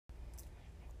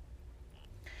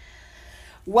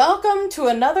Welcome to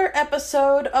another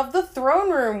episode of The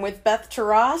Throne Room with Beth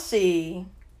Tarasi,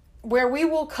 where we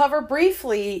will cover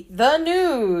briefly the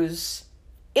news.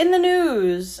 In the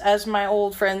news, as my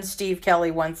old friend Steve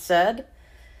Kelly once said,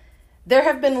 there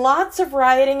have been lots of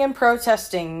rioting and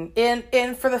protesting.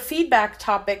 And for the feedback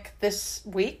topic this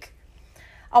week,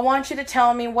 I want you to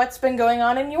tell me what's been going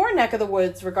on in your neck of the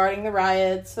woods regarding the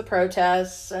riots, the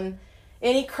protests, and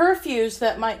any curfews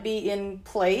that might be in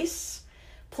place.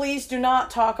 Please do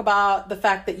not talk about the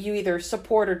fact that you either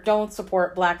support or don't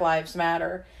support Black Lives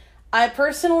Matter. I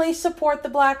personally support the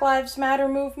Black Lives Matter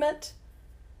movement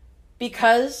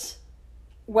because,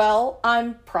 well,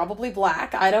 I'm probably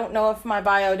black. I don't know if my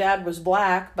bio dad was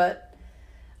black, but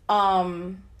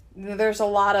there's a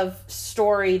lot of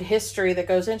storied history that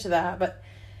goes into that.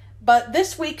 But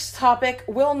this week's topic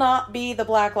will not be the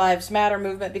Black Lives Matter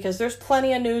movement because there's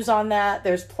plenty of news on that.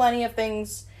 There's plenty of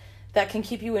things that can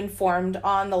keep you informed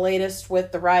on the latest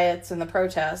with the riots and the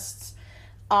protests.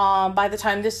 By the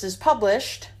time this is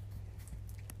published,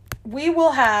 we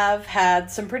will have had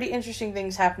some pretty interesting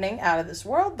things happening out of this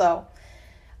world, though.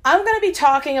 I'm going to be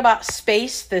talking about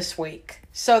space this week.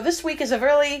 So this week is a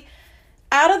really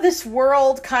out of this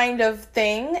world kind of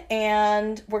thing,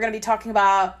 and we're going to be talking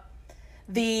about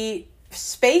the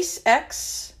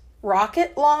SpaceX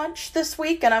rocket launch this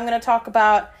week, and I'm going to talk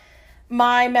about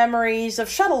my memories of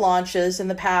shuttle launches in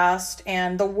the past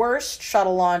and the worst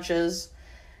shuttle launches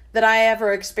that I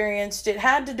ever experienced. It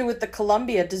had to do with the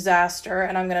Columbia disaster,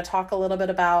 and I'm going to talk a little bit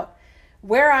about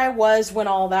where I was when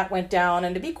all that went down.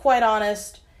 And to be quite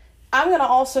honest, I'm going to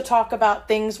also talk about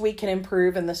things we can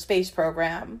improve in the space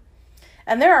program.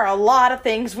 And there are a lot of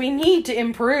things we need to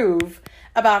improve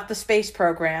about the space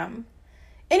program.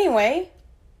 Anyway,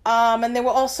 and there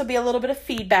will also be a little bit of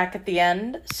feedback at the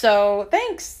end. So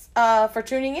thanks for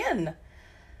tuning in.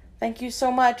 Thank you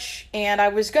so much. And I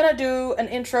was going to do an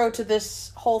intro to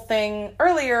this whole thing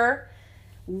earlier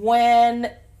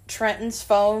when Trenton's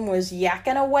phone was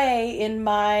yakking away in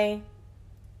my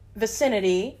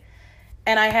vicinity.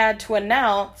 And I had to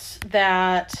announce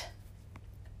that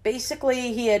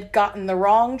basically he had gotten the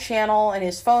wrong channel and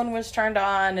his phone was turned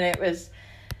on, and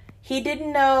he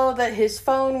didn't know that his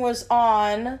phone was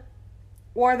on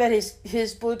or that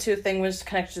his Bluetooth thing was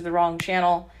connected to the wrong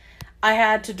channel. I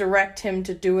had to direct him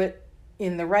to do it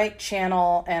in the right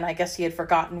channel, and I guess he had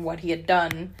forgotten what he had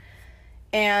done.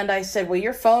 And I said, well,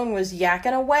 your phone was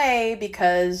yakking away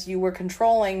because you were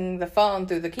controlling the phone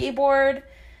through the keyboard,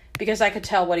 because I could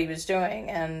tell what he was doing.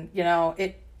 And,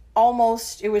 it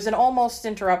was an almost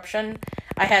interruption.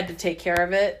 I had to take care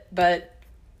of it, but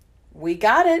we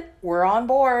got it. We're on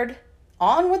board.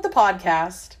 On with the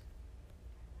podcast.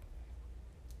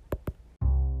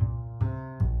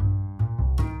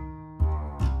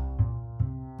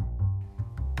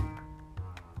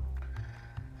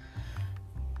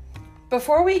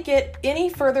 Before we get any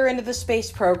further into the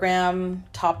space program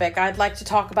topic, I'd like to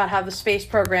talk about how the space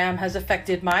program has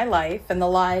affected my life and the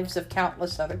lives of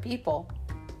countless other people.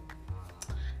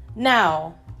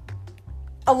 Now,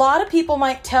 a lot of people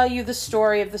might tell you the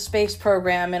story of the space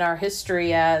program in our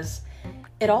history as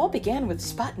it all began with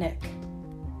Sputnik.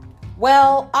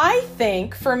 Well, I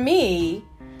think for me,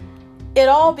 it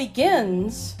all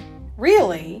begins,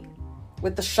 really,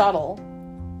 with the shuttle.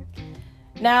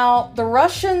 Now, the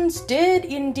Russians did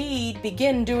indeed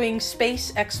begin doing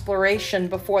space exploration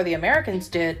before the Americans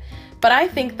did, but I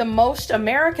think the most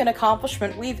American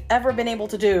accomplishment we've ever been able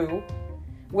to do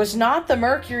was not the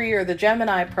Mercury or the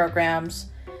Gemini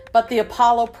programs, but the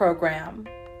Apollo program.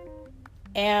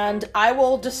 And I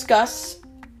will discuss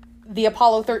the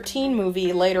Apollo 13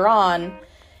 movie later on,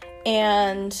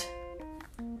 and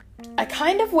I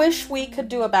kind of wish we could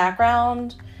do a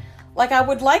background. Like, I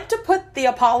would like to put the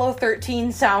Apollo 13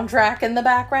 soundtrack in the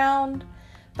background,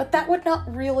 but that would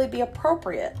not really be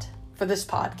appropriate for this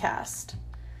podcast.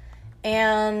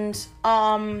 And,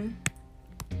 I'm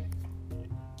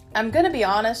going to be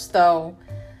honest, though.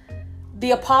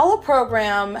 The Apollo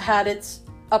program had its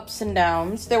ups and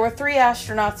downs. There were 3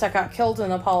 astronauts that got killed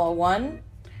in Apollo 1.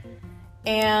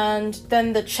 And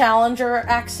then the Challenger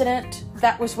accident,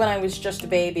 that was when I was just a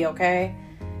baby, okay?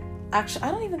 Actually,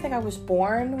 I don't even think I was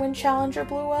born when Challenger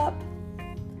blew up.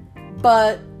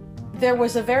 But there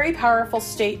was a very powerful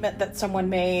statement that someone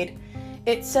made.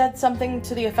 It said something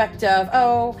to the effect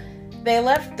of, they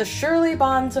left the surely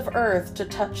bonds of earth to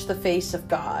touch the face of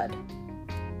God.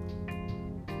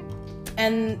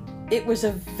 And it was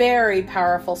a very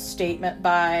powerful statement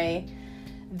by,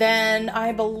 then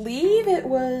I believe it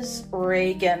was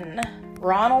Reagan.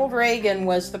 Ronald Reagan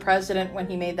was the president when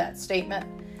he made that statement.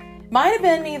 Might have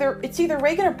been either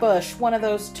Reagan or Bush, one of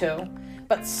those two.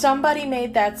 But somebody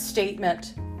made that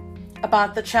statement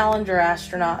about the Challenger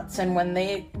astronauts, and when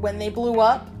they blew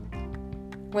up,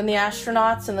 when the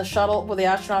astronauts and the shuttle, well, the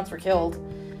astronauts were killed,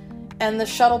 and the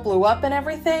shuttle blew up and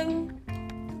everything.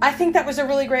 I think that was a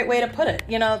really great way to put it.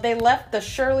 You know, they left the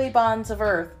surely bonds of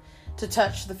earth to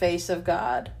touch the face of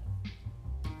God.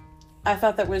 I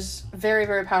thought that was a very,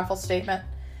 very powerful statement.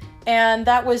 And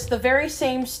that was the very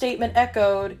same statement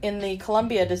echoed in the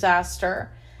Columbia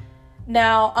disaster.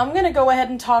 Now, I'm going to go ahead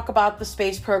and talk about the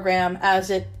space program as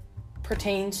it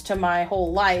pertains to my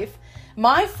whole life.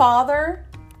 My father,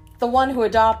 the one who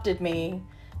adopted me,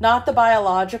 not the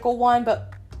biological one,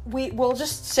 but we'll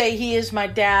just say he is my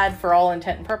dad for all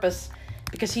intent and purpose,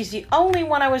 because he's the only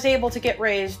one I was able to get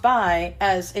raised by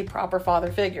as a proper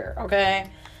father figure,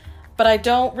 okay? But I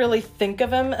don't really think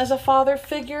of him as a father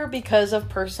figure because of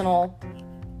personal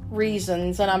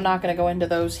reasons, and I'm not going to go into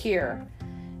those here.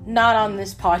 Not on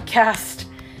this podcast.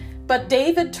 But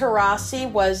David Taurasi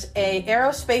was an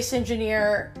aerospace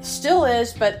engineer, still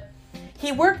is, but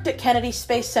he worked at Kennedy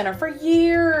Space Center for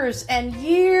years and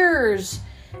years.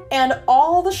 And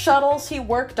all the shuttles he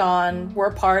worked on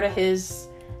were part of his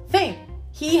thing.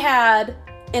 He had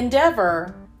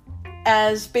Endeavour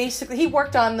as basically, he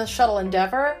worked on the shuttle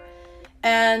Endeavour,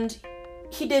 and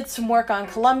he did some work on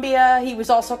Columbia. He was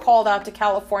also called out to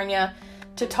California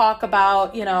to talk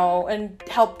about, you know, and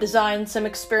help design some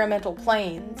experimental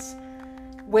planes,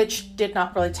 which did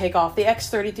not really take off. The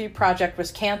X-33 project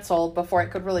was canceled before it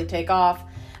could really take off.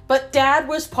 But Dad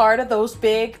was part of those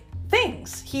big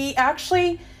things. He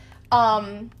actually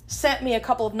sent me a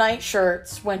couple of night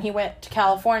shirts when he went to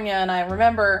California, and I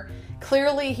remember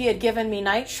clearly he had given me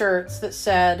night shirts that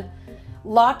said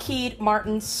Lockheed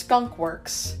Martin Skunk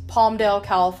Works, Palmdale,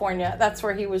 California. That's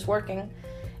where he was working.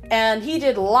 And he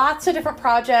did lots of different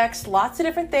projects, lots of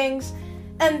different things,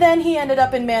 and then he ended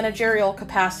up in managerial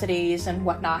capacities and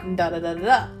whatnot, and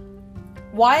da-da-da-da-da.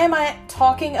 Why am I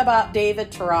talking about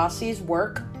David Taurasi's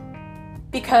work?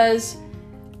 Because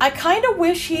I kind of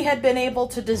wish he had been able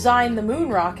to design the moon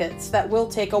rockets that will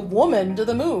take a woman to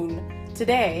the moon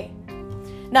today.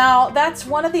 Now, that's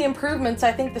one of the improvements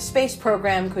I think the space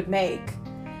program could make.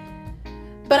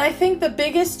 But I think the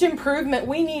biggest improvement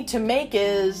we need to make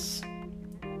is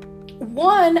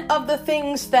one of the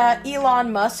things that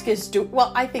Elon Musk is doing.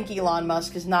 Well, I think Elon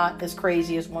Musk is not as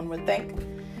crazy as one would think.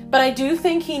 But I do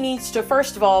think he needs to,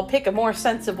 first of all, pick a more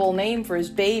sensible name for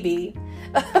his baby.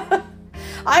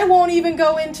 I won't even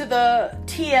go into the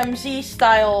TMZ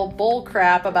style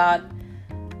bullcrap about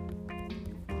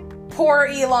poor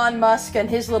Elon Musk and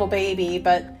his little baby,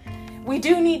 but we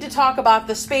do need to talk about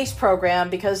the space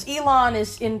program, because Elon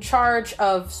is in charge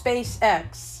of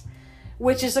SpaceX,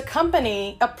 which is a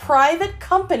company, a private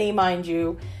company, mind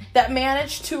you, that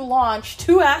managed to launch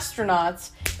 2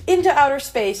 astronauts into outer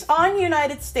space on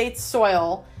United States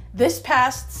soil this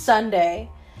past Sunday.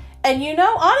 And you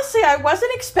know, honestly, I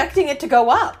wasn't expecting it to go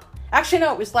up. Actually,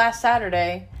 no, it was last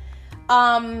Saturday.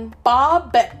 Bob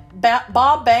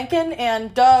Behnken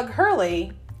and Doug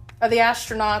Hurley are the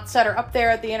astronauts that are up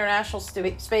there at the International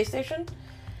Space Station.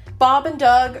 Bob and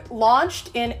Doug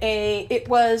launched in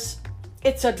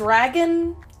it's a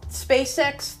Dragon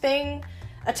SpaceX thing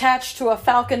attached to a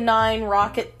Falcon 9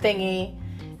 rocket thingy.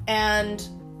 And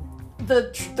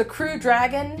the Crew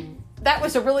Dragon, that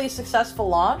was a really successful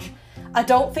launch. I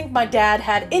don't think my dad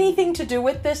had anything to do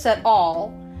with this at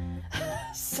all,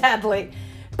 sadly.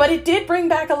 But it did bring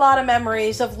back a lot of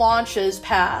memories of launches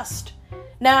past.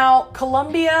 Now,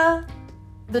 Columbia,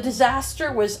 the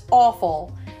disaster was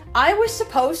awful. I was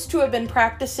supposed to have been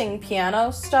practicing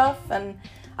piano stuff, and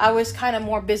I was kind of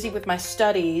more busy with my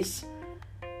studies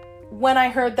when I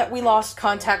heard that we lost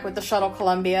contact with the shuttle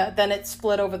Columbia. Then it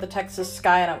split over the Texas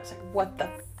sky, and I was like, what the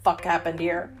fuck happened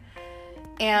here?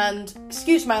 And,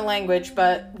 excuse my language,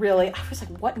 but really, I was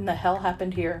like, what in the hell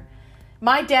happened here?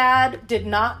 My dad did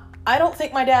not, I don't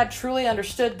think my dad truly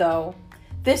understood, though.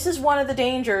 This is one of the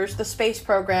dangers the space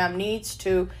program needs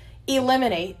to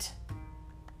eliminate.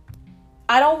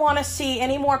 I don't want to see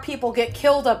any more people get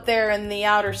killed up there in the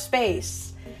outer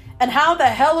space. And how the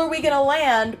hell are we going to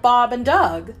land Bob and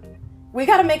Doug? We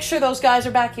got to make sure those guys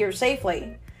are back here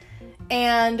safely.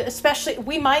 And especially,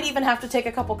 we might even have to take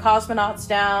a couple cosmonauts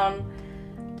down.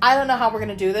 I don't know how we're going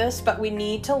to do this, but we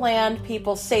need to land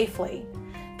people safely.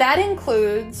 That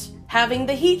includes having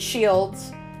the heat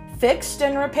shields fixed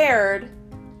and repaired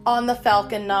on the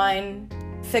Falcon 9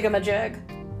 Figamajig.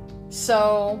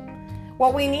 So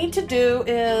what we need to do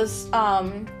is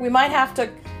we might have to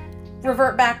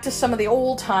revert back to some of the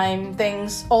old-timey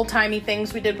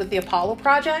things we did with the Apollo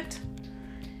project.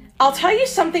 I'll tell you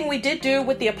something we did do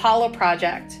with the Apollo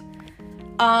project.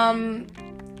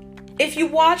 if you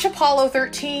watch Apollo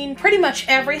 13, pretty much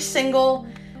every single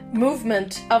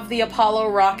movement of the Apollo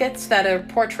rockets that are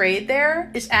portrayed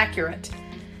there is accurate.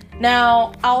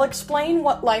 Now, I'll explain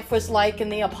what life was like in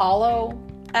the Apollo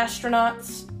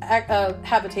astronauts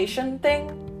habitation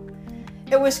thing.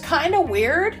 It was kind of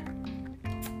weird.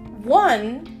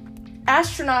 One,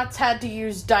 astronauts had to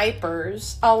use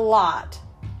diapers a lot.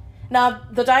 Now,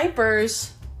 the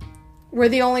diapers were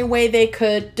the only way they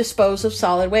could dispose of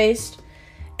solid waste.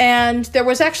 And there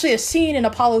was actually a scene in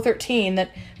Apollo 13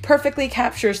 that perfectly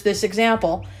captures this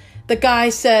example. The guy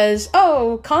says,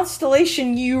 "Oh,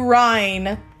 Constellation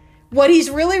Urine." What he's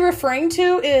really referring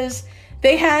to is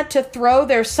they had to throw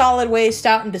their solid waste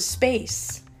out into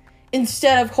space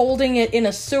instead of holding it in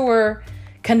a sewer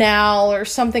canal or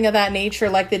something of that nature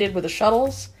like they did with the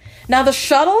shuttles. Now, the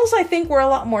shuttles, I think, were a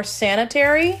lot more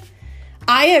sanitary.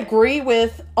 I agree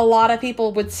with a lot of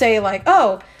people would say, like,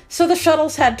 oh, so the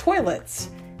shuttles had toilets.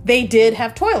 They did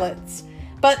have toilets.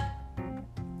 But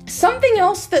something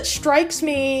else that strikes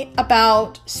me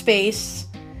about space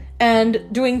and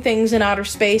doing things in outer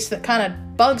space that kind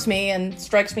of bugs me and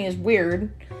strikes me as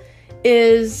weird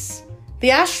is the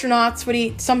astronauts would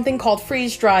eat something called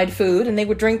freeze-dried food, and they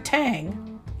would drink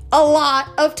Tang. A lot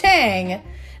of Tang.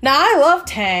 Now, I love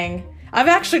Tang. I've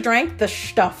actually drank the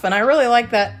stuff, and I really like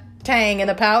that Tang in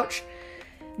a pouch.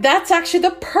 That's actually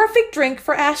the perfect drink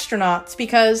for astronauts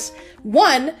because,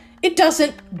 one, it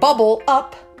doesn't bubble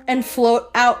up and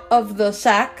float out of the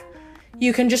sack.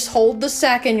 You can just hold the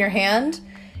sack in your hand.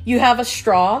 You have a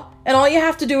straw, and all you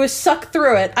have to do is suck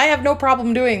through it. I have no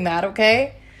problem doing that,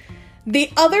 okay?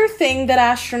 The other thing that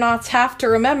astronauts have to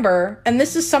remember, and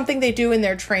this is something they do in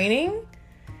their training,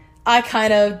 I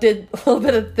kind of did a little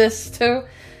bit of this too.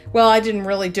 Well, I didn't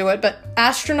really do it, but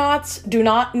astronauts do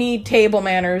not need table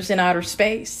manners in outer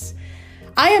space.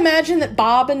 I imagine that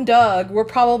Bob and Doug were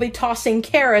probably tossing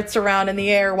carrots around in the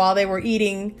air while they were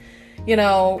eating,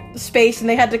 space, and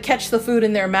they had to catch the food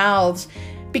in their mouths.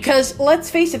 Because, let's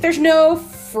face it, there's no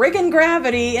friggin'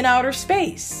 gravity in outer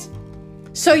space.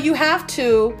 So you have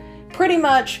to pretty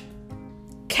much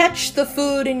catch the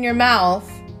food in your mouth,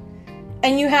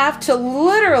 and you have to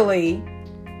literally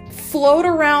float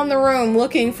around the room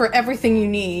looking for everything you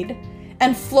need.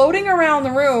 And floating around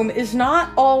the room is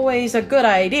not always a good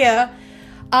idea.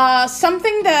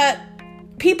 Something that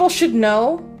people should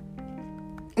know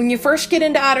when you first get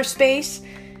into outer space,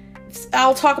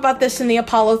 I'll talk about this in the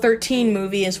Apollo 13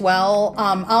 movie as well.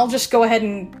 I'll just go ahead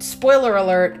and spoiler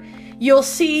alert. You'll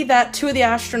see that 2 of the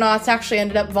astronauts actually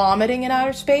ended up vomiting in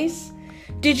outer space.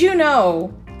 Did you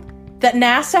know that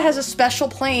NASA has a special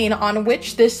plane on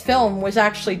which this film was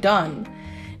actually done?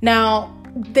 Now,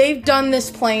 they've done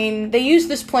this plane, they use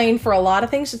this plane for a lot of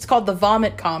things. It's called the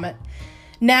Vomit Comet.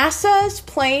 NASA's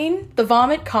plane, the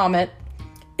Vomit Comet,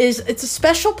 it's a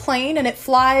special plane, and it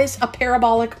flies a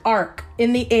parabolic arc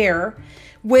in the air,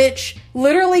 which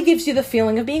literally gives you the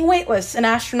feeling of being weightless. And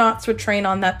astronauts would train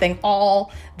on that thing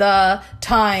all the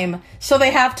time. So they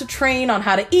have to train on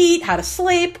how to eat, how to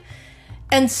sleep.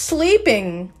 And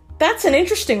sleeping, that's an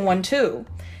interesting one too.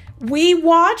 We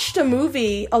watched a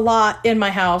movie a lot in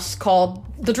my house called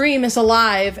The Dream is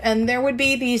Alive, and there would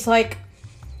be these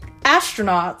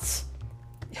astronauts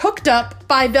hooked up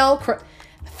by Velcro.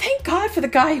 Thank God for the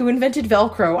guy who invented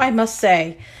Velcro, I must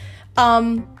say.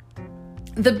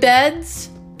 The beds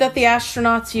that the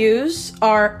astronauts use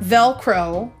are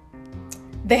Velcro.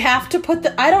 They have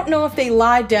to I don't know if they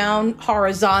lie down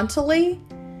horizontally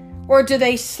or do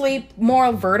they sleep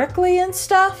more vertically and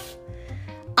stuff.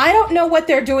 I don't know what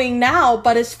they're doing now,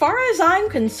 but as far as I'm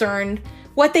concerned,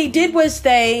 what they did was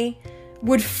they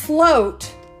would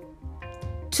float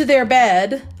to their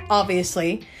bed,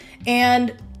 obviously,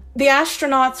 and the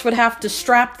astronauts would have to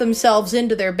strap themselves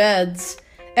into their beds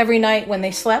every night when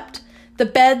they slept. The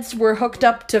beds were hooked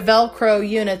up to Velcro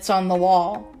units on the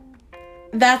wall.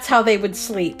 That's how they would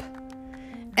sleep.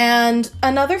 And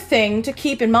another thing to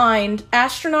keep in mind,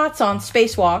 astronauts on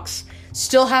spacewalks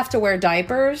still have to wear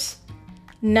diapers.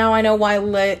 Now I know why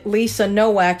Lisa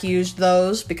Nowak used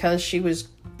those, because she was,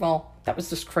 that was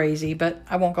just crazy, but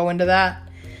I won't go into that.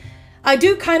 I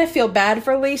do kind of feel bad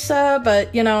for Lisa,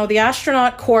 but, the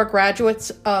astronaut corps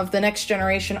graduates of the next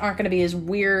generation aren't going to be as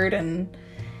weird and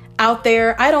out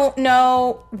there. I don't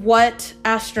know what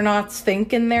astronauts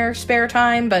think in their spare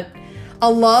time, but a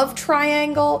love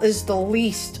triangle is the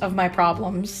least of my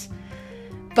problems.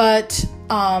 But,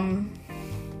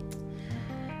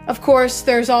 of course,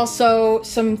 there's also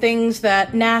some things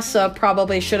that NASA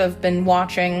probably should have been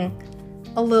watching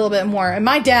a little bit more. And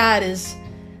my dad is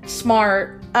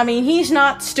smart. I mean, he's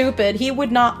not stupid. He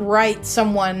would not write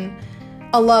someone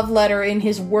a love letter in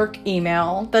his work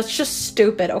email. That's just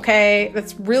stupid, okay?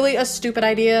 That's really a stupid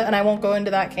idea, and I won't go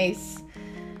into that case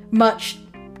much.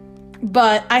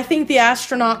 But I think the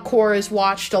astronaut corps is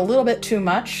watched a little bit too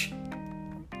much.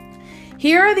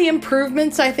 Here are the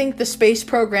improvements I think the space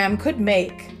program could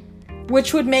make,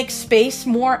 which would make space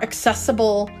more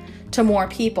accessible to more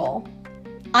people.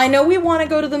 I know we want to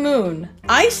go to the moon.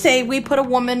 I say we put a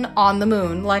woman on the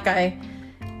moon, like I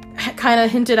kind of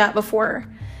hinted at before.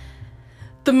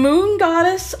 The moon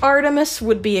goddess Artemis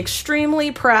would be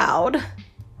extremely proud.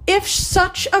 If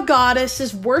such a goddess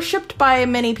is worshipped by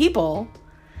many people,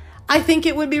 I think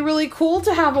it would be really cool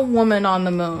to have a woman on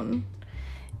the moon.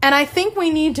 And I think we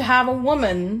need to have a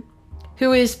woman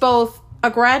who is both a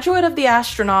graduate of the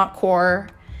astronaut corps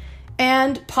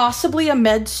and possibly a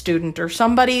med student or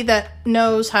somebody that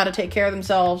knows how to take care of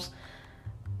themselves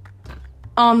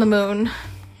on the moon.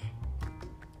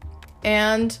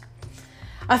 And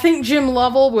I think Jim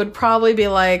Lovell would probably be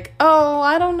like, oh,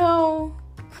 I don't know.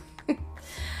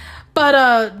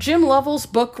 But Jim Lovell's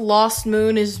book Lost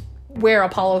Moon is where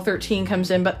Apollo 13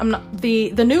 comes in, but I'm not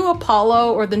the new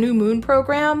Apollo or the new moon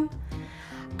program.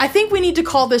 I think we need to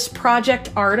call this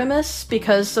Project Artemis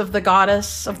because of the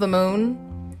goddess of the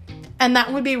moon. And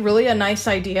that would be really a nice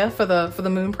idea for the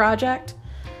moon project.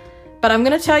 But I'm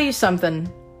going to tell you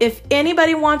something. If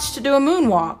anybody wants to do a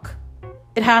moonwalk,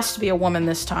 it has to be a woman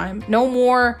this time. No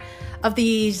more of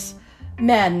these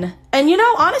men. And you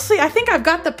know, honestly, I think I've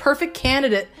got the perfect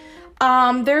candidate.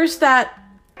 There's that,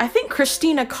 I think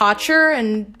Christina Kocher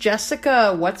and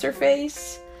Jessica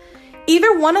what's-her-face.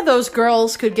 Either one of those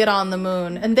girls could get on the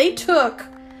moon. And they took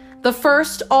the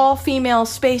first all-female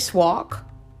spacewalk.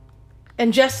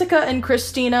 And Jessica and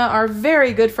Christina are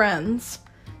very good friends.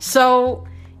 So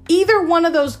either one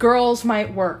of those girls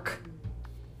might work.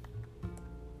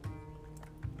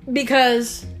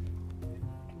 Because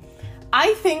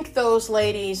I think those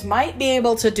ladies might be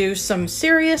able to do some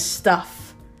serious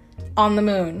stuff on the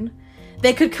moon.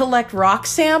 They could collect rock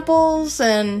samples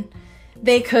and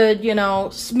they could, you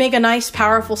know, make a nice,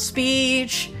 powerful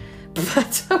speech.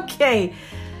 But okay,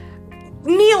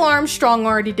 Neil Armstrong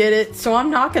already did it, so I'm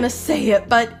not going to say it.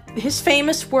 But his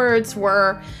famous words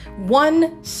were,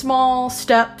 one small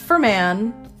step for man,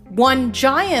 one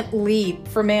giant leap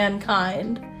for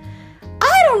mankind.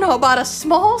 I don't know about a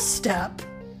small step,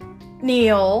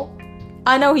 Neil.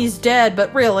 I know he's dead,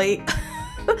 but really,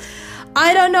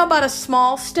 I don't know about a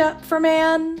small step for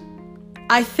man.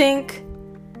 I think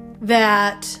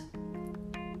that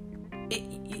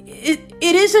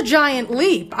it is a giant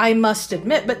leap, I must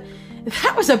admit, but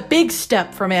that was a big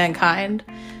step for mankind.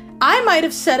 I might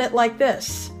have said it like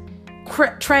this.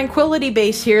 Tranquility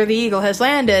Base here, the Eagle has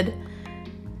landed.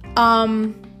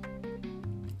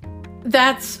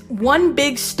 That's one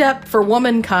big step for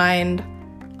womankind.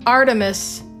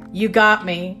 Artemis, you got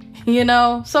me. You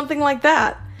know, something like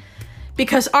that.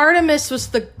 Because Artemis was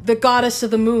the goddess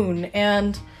of the moon.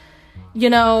 And, you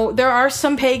know, there are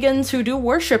some pagans who do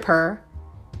worship her.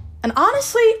 And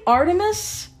honestly,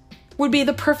 Artemis would be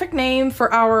the perfect name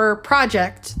for our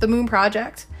project, the moon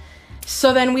project.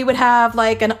 So then we would have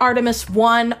like an Artemis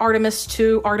 1, Artemis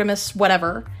 2, Artemis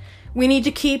whatever. We need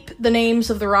to keep the names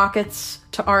of the rockets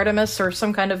to Artemis or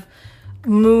some kind of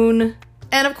moon.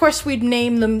 And of course we'd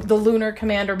name them the Lunar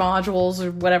Commander modules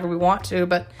or whatever we want to.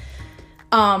 But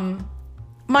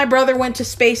my brother went to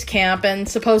space camp and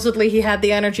supposedly he had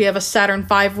the energy of a Saturn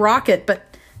V rocket.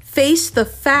 But face the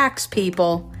facts,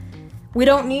 people. We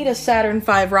don't need a Saturn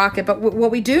V rocket, but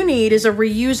what we do need is a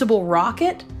reusable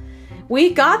rocket.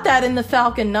 We got that in the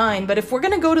Falcon 9, but if we're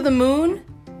going to go to the moon,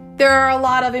 there are a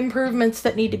lot of improvements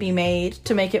that need to be made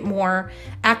to make it more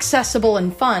accessible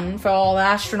and fun for all the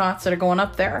astronauts that are going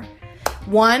up there.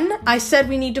 1, I said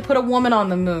we need to put a woman on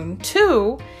the moon.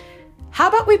 2, how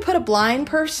about we put a blind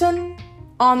person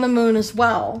on the moon as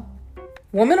well?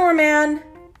 Woman or man,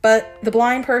 but the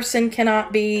blind person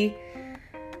cannot be,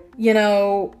 you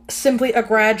know, simply a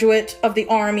graduate of the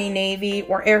Army, Navy,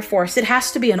 or Air Force. It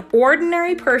has to be an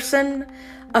ordinary person,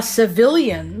 a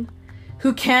civilian,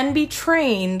 who can be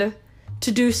trained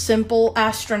to do simple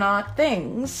astronaut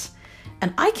things.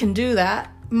 And I can do that.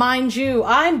 Mind you,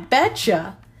 I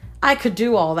betcha I could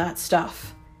do all that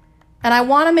stuff. And I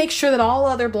want to make sure that all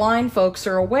other blind folks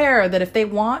are aware that if they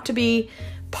want to be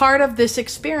part of this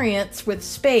experience with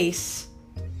space,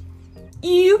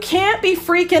 you can't be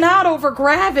freaking out over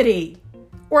gravity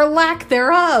or lack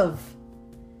thereof.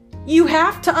 You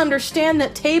have to understand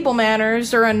that table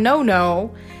manners are a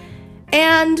no-no,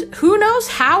 and who knows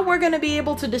how we're going to be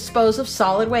able to dispose of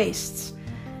solid wastes.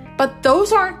 But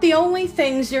those aren't the only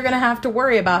things you're going to have to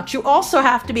worry about. You also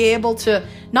have to be able to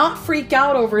not freak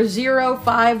out over 0,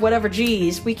 5, whatever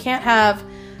G's. We can't have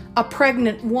a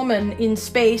pregnant woman in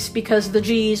space because the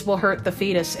G's will hurt the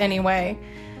fetus anyway.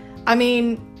 I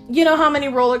mean, you know how many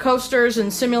roller coasters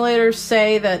and simulators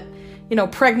say that, you know,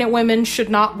 pregnant women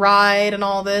should not ride and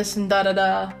all this and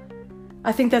da-da-da.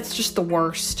 I think that's just the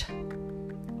worst.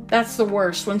 That's the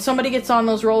worst. When somebody gets on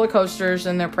those roller coasters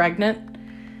and they're pregnant,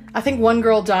 I think one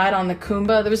girl died on the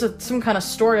Kumba. There was some kind of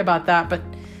story about that, but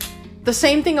the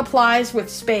same thing applies with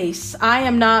space. I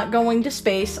am not going to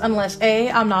space unless A,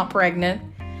 I'm not pregnant,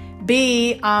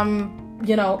 B, I'm,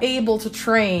 you know, able to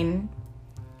train,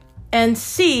 and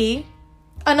C,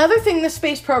 another thing the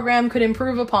space program could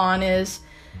improve upon is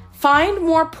find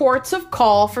more ports of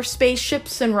call for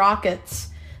spaceships and rockets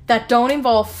that don't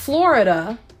involve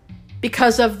Florida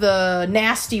because of the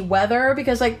nasty weather,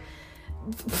 because, like,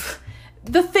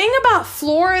 the thing about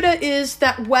Florida is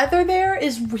that weather there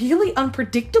is really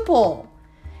unpredictable.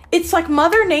 It's like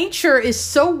Mother Nature is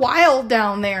so wild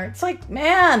down there. It's like,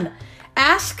 man,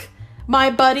 ask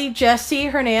my buddy Jesse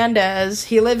Hernandez.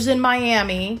 He lives in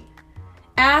Miami.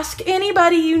 Ask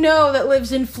anybody you know that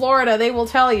lives in Florida. They will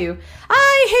tell you,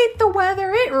 I hate the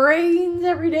weather. It rains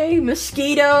every day.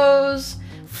 Mosquitoes,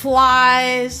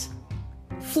 flies.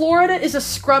 Florida is a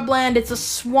scrubland. It's a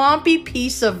swampy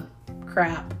piece of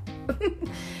crap.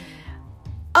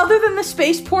 Other than the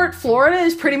spaceport, Florida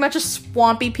is pretty much a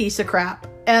swampy piece of crap.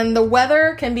 And the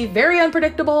weather can be very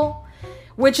unpredictable,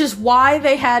 which is why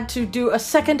they had to do a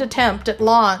second attempt at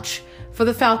launch for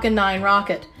the Falcon 9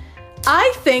 rocket.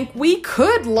 I think we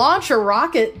could launch a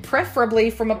rocket, preferably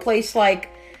from a place like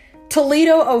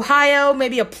Toledo, Ohio,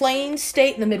 maybe a plain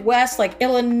state in the Midwest like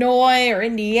Illinois or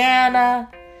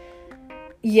Indiana.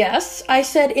 Yes, I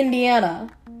said Indiana.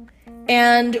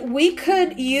 And we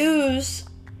could use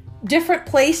different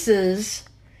places,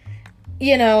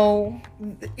 you know,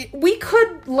 we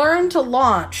could learn to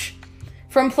launch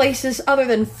from places other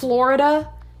than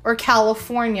Florida or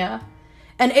California.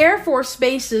 And Air Force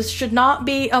bases should not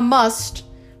be a must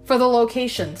for the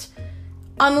locations.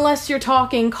 Unless you're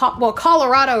talking, well,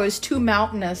 Colorado is too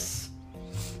mountainous.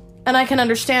 And I can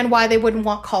understand why they wouldn't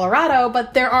want Colorado,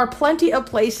 but there are plenty of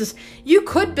places. You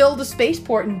could build a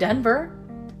spaceport in Denver.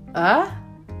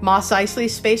 Mos Eisley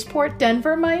Spaceport,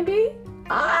 Denver, maybe?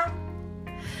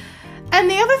 And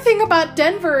the other thing about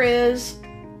Denver is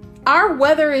our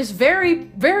weather is very,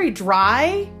 very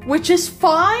dry, which is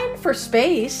fine for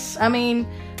space. I mean,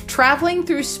 traveling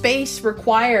through space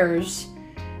requires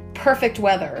perfect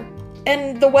weather.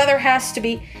 And the weather has to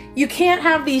be, you can't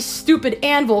have these stupid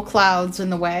anvil clouds in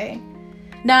the way.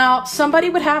 Now, somebody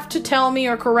would have to tell me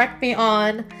or correct me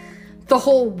on the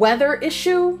whole weather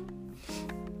issue.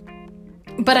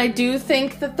 But I do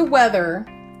think that the weather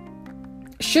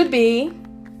should be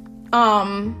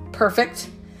perfect,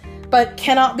 but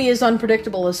cannot be as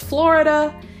unpredictable as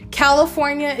Florida.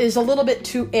 California is a little bit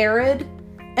too arid,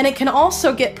 and it can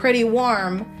also get pretty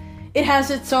warm. It has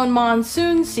its own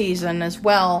monsoon season as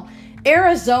well.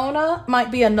 Arizona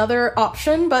might be another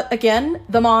option, but again,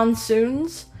 the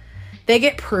monsoons, they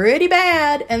get pretty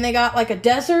bad, and they got like a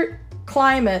desert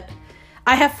climate.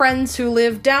 I have friends who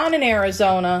live down in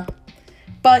Arizona.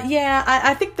 But yeah,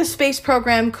 I think the space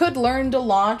program could learn to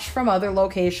launch from other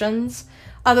locations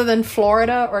other than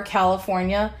Florida or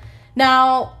California.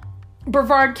 Now,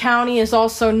 Brevard County is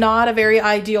also not a very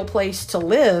ideal place to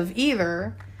live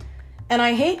either. And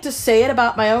I hate to say it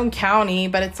about my own county,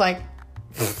 but it's like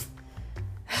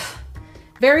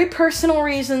very personal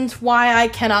reasons why I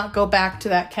cannot go back to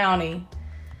that county.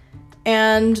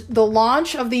 And the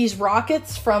launch of these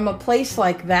rockets from a place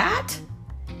like that,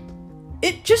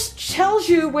 it just tells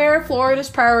you where Florida's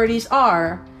priorities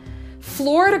are.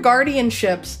 Florida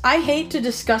guardianships, I hate to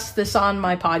discuss this on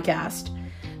my podcast,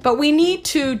 but we need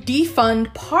to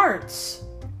defund parts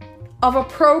of a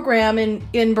program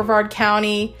in Brevard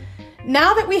County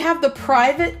now that we have the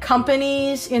private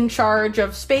companies in charge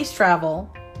of space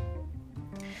travel.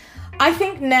 I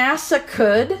think NASA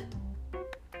could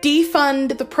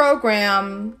defund the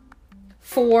program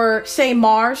for, say,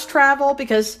 Mars travel,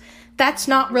 because that's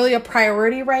not really a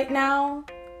priority right now.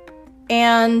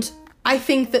 And I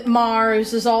think that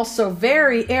Mars is also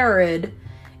very arid.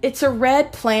 It's a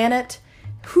red planet.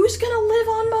 Who's gonna live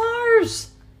on Mars?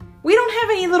 We don't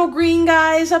have any little green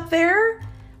guys up there.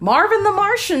 Marvin the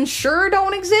Martian sure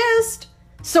don't exist.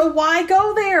 So why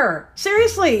go there?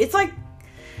 Seriously, it's like...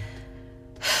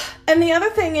 And the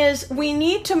other thing is, we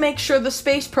need to make sure the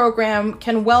space program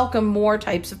can welcome more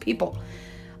types of people.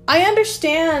 I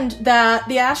understand that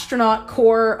the astronaut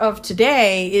corps of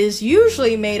today is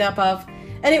usually made up of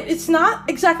And it's not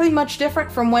exactly much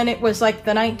different from when it was like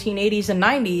the 1980s and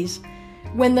 90s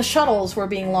when the shuttles were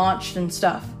being launched and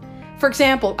stuff. For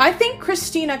example, I think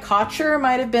Christina Kocher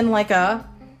might have been like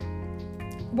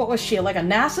what was she, like a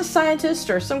NASA scientist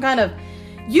or some kind of...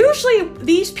 Usually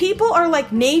these people are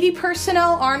like Navy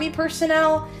personnel, Army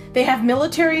personnel. They have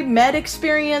military med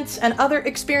experience and other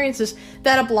experiences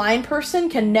that a blind person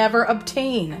can never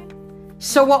obtain.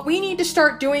 So what we need to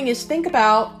start doing is think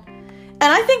about, and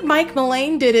I think Mike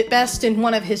Mullane did it best in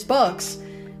one of his books,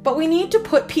 but we need to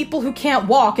put people who can't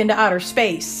walk into outer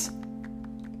space.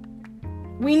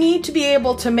 We need to be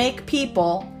able to make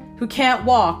people who can't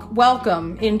walk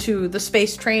welcome into the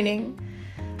space training.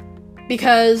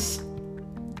 Because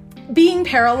being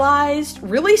paralyzed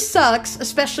really sucks,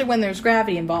 especially when there's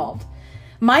gravity involved.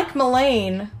 Mike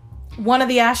Mullane, one of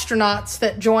the astronauts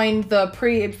that joined the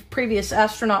previous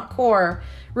astronaut corps,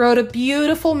 wrote a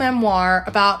beautiful memoir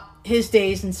about his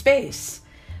days in space.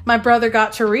 My brother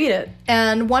got to read it.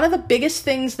 And one of the biggest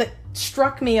things that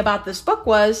struck me about this book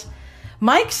was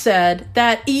Mike said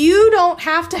that you don't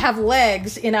have to have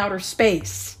legs in outer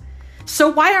space. So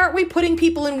why aren't we putting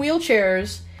people in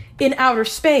wheelchairs in outer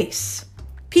space?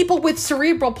 People with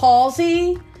cerebral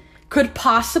palsy could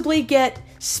possibly get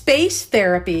space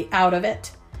therapy out of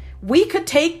it. We could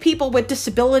take people with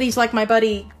disabilities like my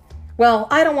buddy, well,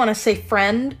 I don't want to say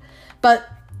friend, but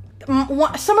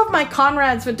some of my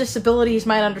comrades with disabilities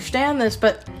might understand this,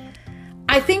 but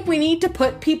I think we need to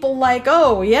put people like,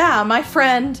 oh yeah, my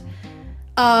friend,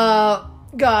 God,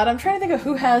 I'm trying to think of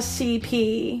who has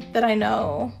CP that I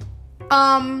know.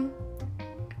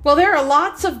 Well, there are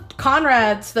lots of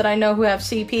Conrads that I know who have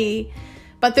CP,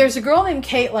 but there's a girl named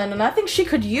Caitlin, and I think she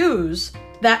could use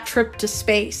that trip to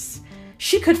space.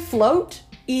 She could float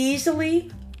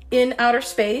easily in outer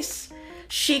space.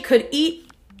 She could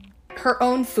eat her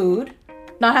own food,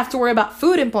 not have to worry about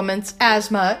food implements as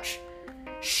much.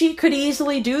 She could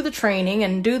easily do the training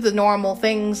and do the normal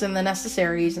things and the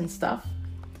necessaries and stuff.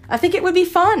 I think it would be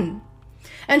fun.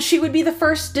 And she would be the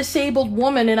first disabled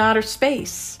woman in outer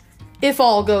space, if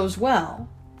all goes well.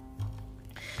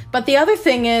 But the other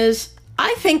thing is,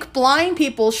 I think blind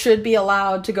people should be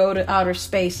allowed to go to outer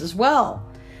space as well.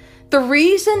 The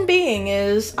reason being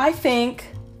is, I think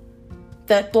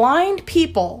that blind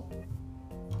people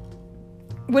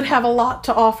would have a lot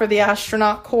to offer the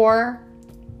astronaut corps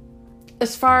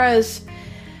as far as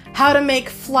how to make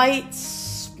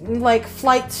flights, like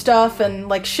flight stuff and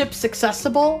like ships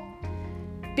accessible.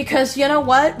 Because you know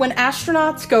what? When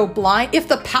astronauts go blind, if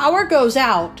the power goes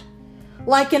out,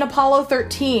 like in Apollo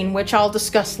 13, which I'll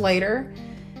discuss later,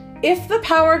 if the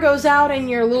power goes out in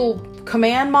your little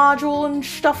command module and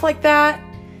stuff like that,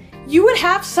 you would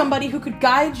have somebody who could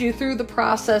guide you through the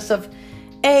process of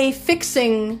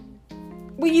fixing.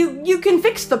 Well, you can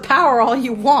fix the power all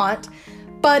you want,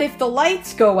 but if the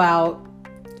lights go out,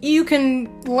 you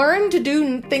can learn to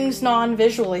do things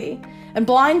non-visually, and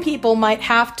blind people might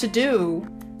have to do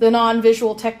the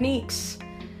non-visual techniques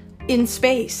in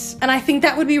space, and I think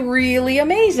that would be really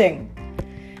amazing.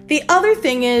 The other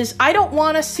thing is, I don't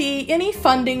want to see any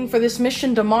funding for this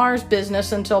mission to Mars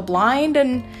business until blind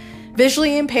and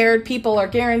visually impaired people are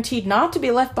guaranteed not to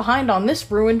be left behind on this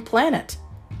ruined planet.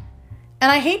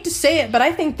 And I hate to say it, but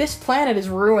I think this planet is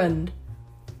ruined.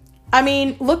 I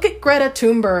mean, look at Greta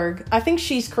Thunberg. I think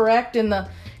she's correct in the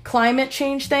climate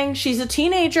change thing. She's a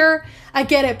teenager. I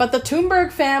get it. But the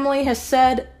Thunberg family has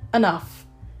said enough.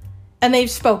 And they've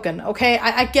spoken, okay?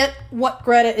 I get what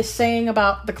Greta is saying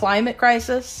about the climate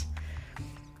crisis.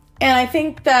 And I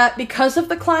think that because of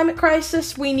the climate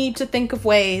crisis, we need to think of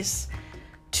ways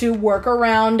to work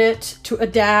around it, to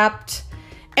adapt.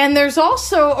 And there's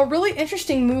also a really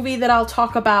interesting movie that I'll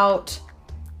talk about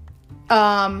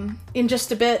in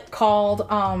just a bit called,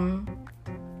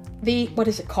 what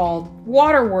is it called?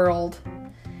 Waterworld.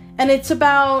 And it's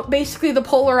about basically the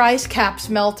polar ice caps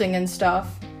melting and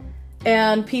stuff,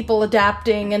 and people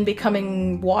adapting and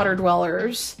becoming water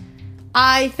dwellers.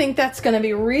 I think that's going to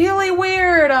be really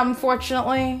weird,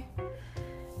 unfortunately.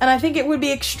 And I think it would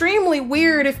be extremely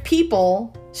weird if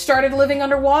people started living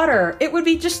underwater. It would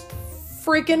be just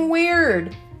freaking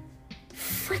weird.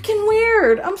 Freaking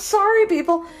weird. I'm sorry,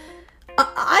 people.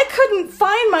 I couldn't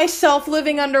find myself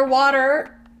living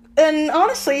underwater. And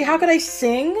honestly, how could I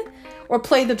sing or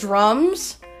play the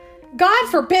drums? God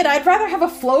forbid, I'd rather have a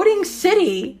floating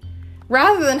city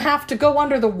rather than have to go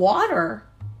under the water.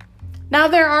 Now,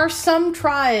 there are some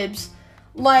tribes,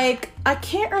 like, I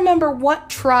can't remember what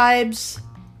tribes.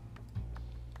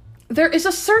 There is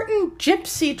a certain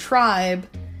gypsy tribe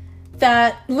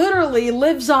that literally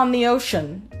lives on the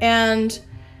ocean, and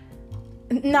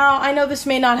now, I know this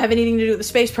may not have anything to do with the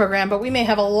space program, but we may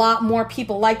have a lot more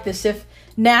people like this if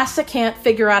NASA can't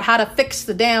figure out how to fix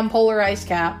the damn polar ice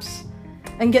caps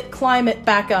and get climate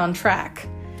back on track.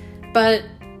 But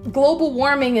global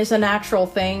warming is a natural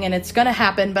thing, and it's going to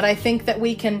happen, but I think that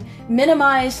we can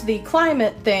minimize the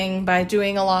climate thing by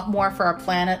doing a lot more for our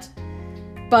planet.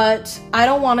 But I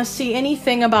don't want to see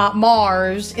anything about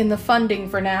Mars in the funding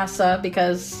for NASA,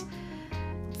 because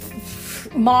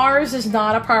Mars is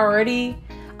not a priority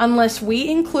unless we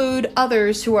include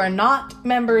others who are not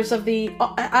members of the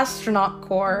astronaut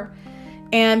corps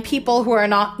and people who are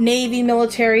not Navy,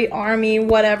 military, Army,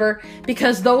 whatever,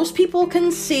 because those people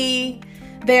can see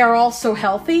they are also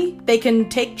healthy. They can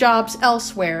take jobs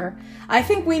elsewhere. I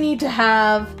think we need to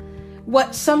have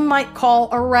what some might call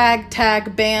a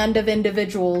ragtag band of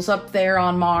individuals up there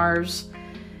on Mars.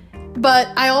 But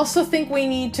I also think we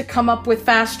need to come up with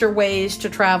faster ways to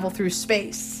travel through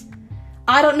space.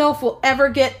 I don't know if we'll ever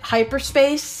get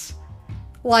hyperspace,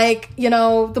 like,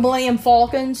 the Millennium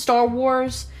Falcon, Star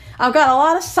Wars. I've got a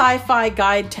lot of sci-fi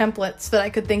guide templates that I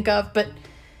could think of, but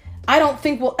I don't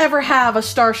think we'll ever have a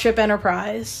Starship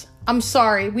Enterprise. I'm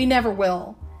sorry, we never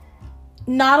will.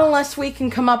 Not unless we can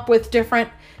come up with different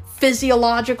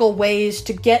physiological ways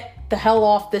to get the hell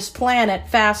off this planet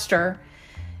faster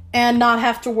and not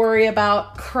have to worry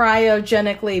about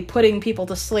cryogenically putting people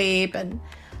to sleep and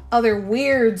other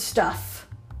weird stuff.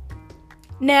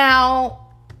 Now,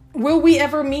 will we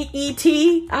ever meet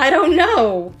E.T.? I don't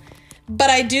know. But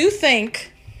I do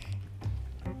think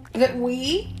that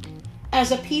we,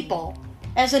 as a people,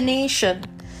 as a nation,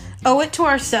 owe it to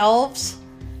ourselves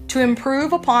to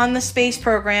improve upon the space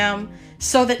program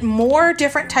so that more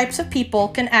different types of people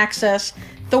can access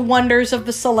the wonders of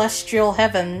the celestial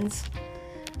heavens,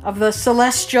 of the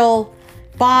celestial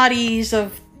bodies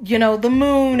of, the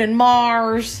moon and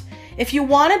Mars. If you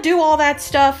want to do all that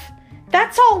stuff,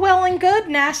 that's all well and good,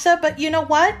 NASA, but you know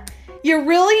what? You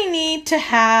really need to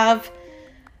have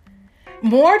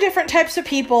more different types of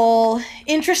people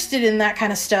interested in that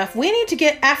kind of stuff. We need to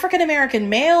get African American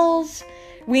males.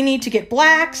 We need to get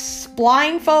blacks,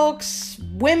 blind folks,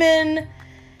 women.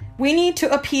 We need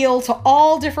to appeal to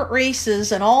all different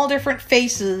races and all different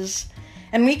faces.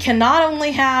 And we cannot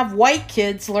only have white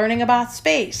kids learning about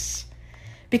space.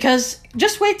 Because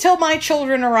just wait till my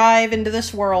children arrive into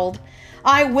this world.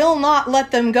 I will not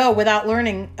let them go without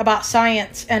learning about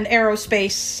science and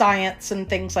aerospace science and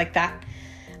things like that.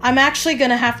 I'm actually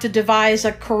going to have to devise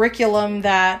a curriculum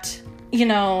that,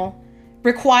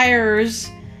 requires...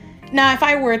 Now, if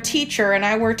I were a teacher and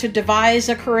I were to devise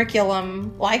a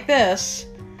curriculum like this,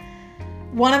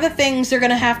 one of the things they're going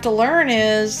to have to learn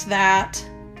is that,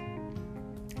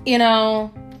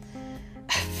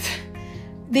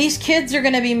 these kids are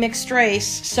going to be mixed race,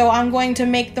 so I'm going to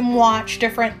make them watch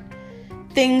different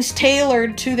things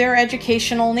tailored to their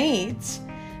educational needs.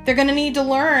 They're going to need to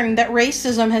learn that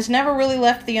racism has never really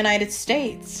left the United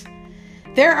States.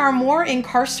 There are more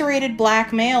incarcerated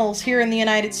black males here in the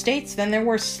United States than there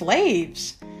were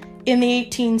slaves in the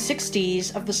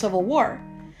 1860s of the Civil War.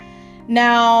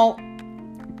 Now,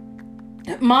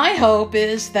 my hope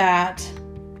is that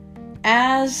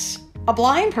as a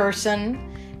blind person,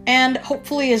 and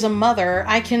hopefully as a mother,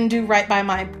 I can do right by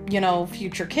my,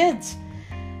 future kids.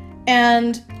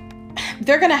 And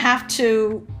they're going to have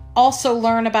to also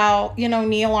learn about,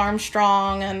 Neil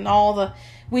Armstrong and all the...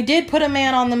 We did put a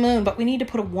man on the moon, but we need to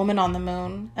put a woman on the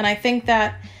moon. And I think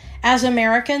that as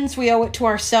Americans, we owe it to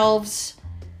ourselves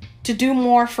to do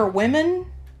more for women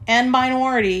and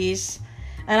minorities.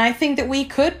 And I think that we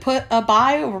could put a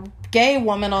bi or gay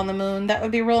woman on the moon. That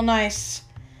would be real nice.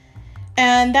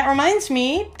 And that reminds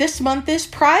me, this month is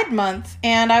Pride Month,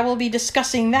 and I will be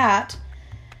discussing that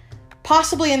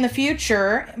possibly in the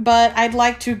future, but I'd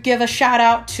like to give a shout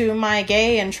out to my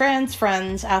gay and trans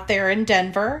friends out there in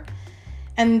Denver.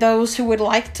 And those who would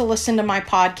like to listen to my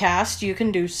podcast, you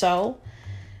can do so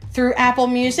through Apple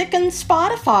Music and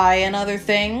Spotify and other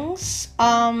things.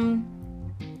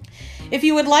 If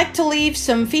you would like to leave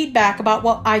some feedback about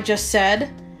what I just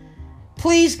said,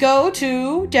 please go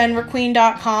to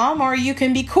denverqueen.com, or you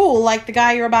can be cool like the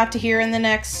guy you're about to hear in the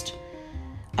next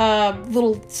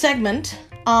little segment.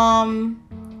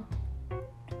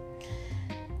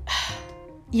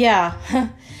 Yeah.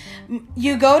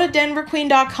 You go to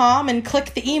denverqueen.com and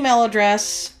click the email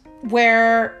address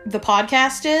where the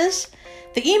podcast is.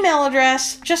 The email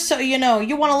address, just so you know,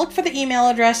 you want to look for the email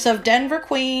address of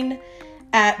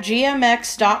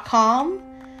denverqueen@gmx.com.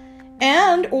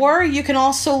 Or you can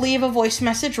also leave a voice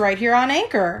message right here on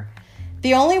Anchor.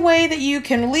 The only way that you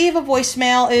can leave a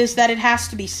voicemail is that it has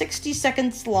to be 60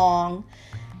 seconds long.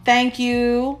 Thank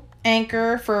you,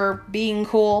 Anchor, for being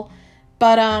cool.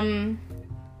 But,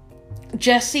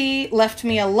 Jesse left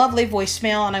me a lovely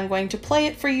voicemail, and I'm going to play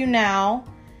it for you now,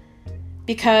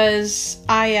 because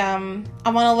I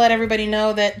want to let everybody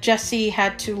know that Jesse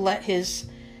had to let his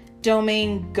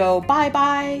domain go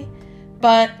bye-bye,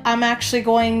 but I'm actually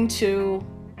going to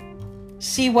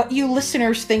see what you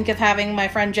listeners think of having my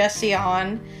friend Jesse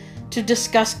on to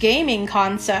discuss gaming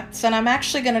concepts, and I'm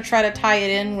actually going to try to tie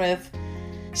it in with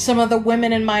some of the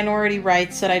women and minority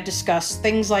rights that I discussed.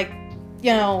 Things like,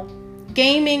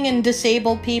 gaming and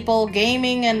disabled people,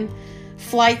 gaming and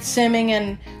flight simming,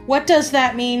 and what does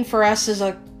that mean for us as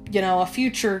a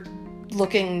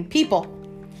future-looking people?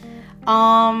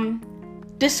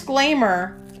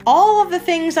 Disclaimer, all of the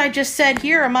things I just said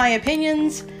here are my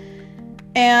opinions,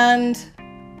 and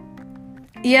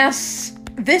yes,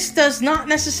 this does not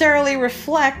necessarily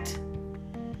reflect,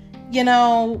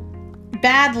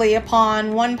 badly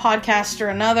upon one podcast or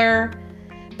another,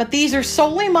 but these are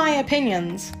solely my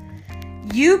opinions.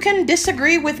 You can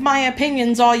disagree with my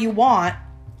opinions all you want,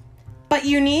 but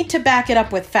you need to back it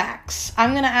up with facts.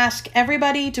 I'm going to ask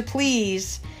everybody to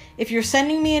please, if you're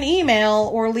sending me an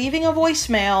email or leaving a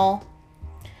voicemail,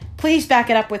 please back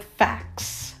it up with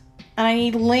facts. And I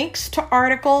need links to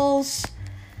articles.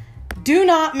 Do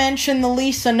not mention the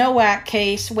Lisa Nowak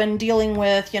case when dealing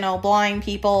with, blind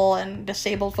people and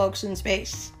disabled folks in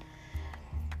space.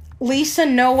 Lisa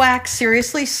Nowak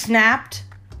seriously snapped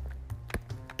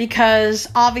because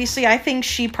obviously I think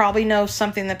she probably knows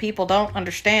something that people don't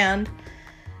understand.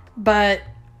 But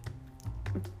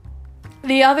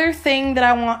the other thing that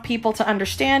I want people to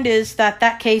understand is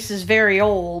that case is very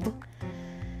old.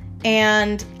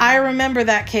 And I remember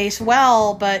that case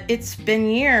well, but it's been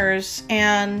years,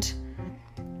 and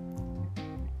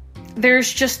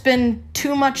there's just been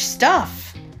too much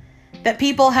stuff that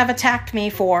people have attacked me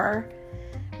for,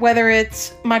 whether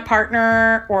it's my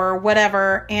partner or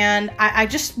whatever, and I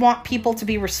just want people to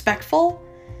be respectful,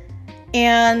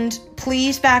 and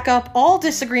please back up all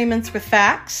disagreements with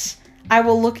facts. I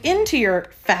will look into your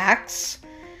facts.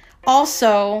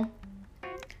 Also,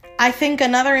 I think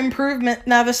another improvement,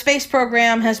 now the space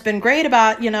program has been great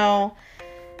about,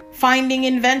 finding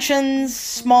inventions,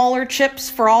 smaller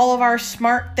chips for all of our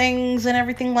smart things and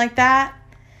everything like that.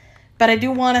 But I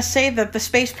do want to say that the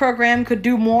space program could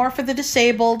do more for the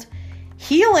disabled,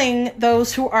 healing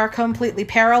those who are completely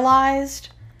paralyzed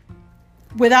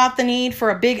without the need for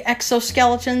a big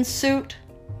exoskeleton suit.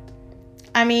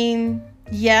 I mean,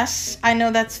 yes, I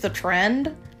know that's the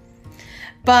trend,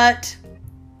 but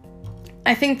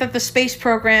I think that the space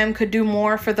program could do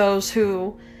more for those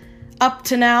who, up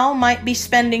to now, might be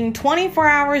spending 24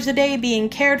 hours a day being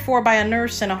cared for by a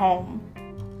nurse in a home,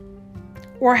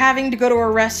 or having to go to a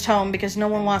rest home because no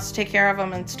one wants to take care of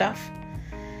them and stuff.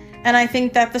 And I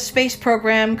think that the space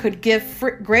program could give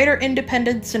greater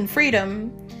independence and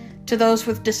freedom to those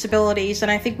with disabilities, and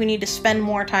I think we need to spend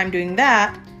more time doing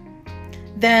that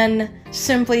than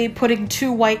simply putting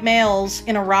 2 white males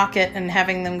in a rocket and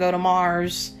having them go to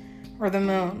Mars or the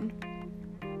moon.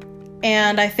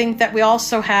 And I think that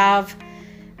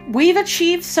we've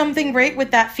achieved something great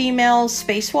with that female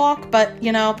spacewalk, but,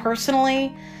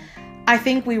 personally, I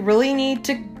think we really need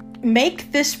to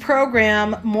make this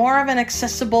program more of an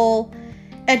accessible,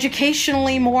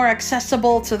 educationally more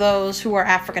accessible to those who are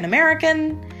African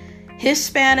American,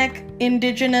 Hispanic,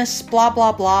 Indigenous, blah,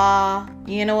 blah, blah.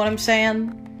 You know what I'm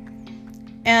saying?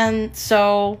 And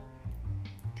so,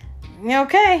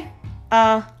 okay,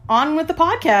 on with the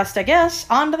podcast, I guess.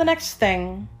 On to the next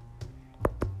thing.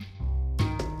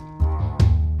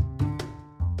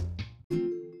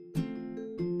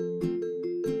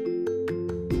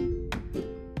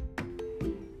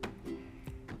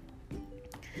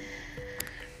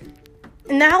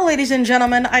 Now, ladies and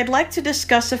gentlemen, I'd like to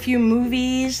discuss a few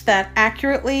movies that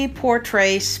accurately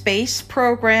portray space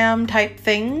program type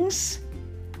things.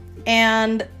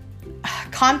 And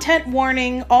content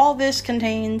warning, all this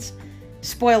contains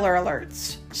spoiler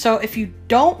alerts. So if you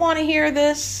don't want to hear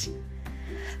this,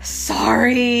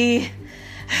 sorry.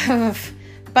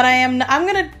 But I'm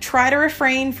going to try to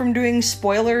refrain from doing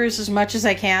spoilers as much as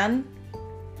I can.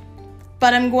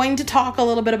 But I'm going to talk a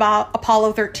little bit about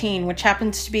Apollo 13, which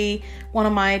happens to be one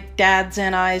of my dad's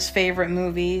and I's favorite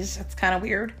movies. It's kind of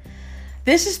weird.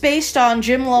 This is based on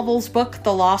Jim Lovell's book,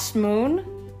 The Lost Moon.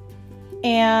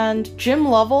 And Jim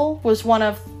Lovell was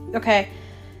Ken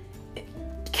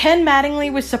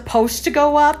Mattingly was supposed to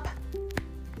go up,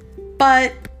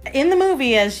 but in the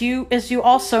movie, as you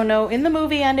also know, in the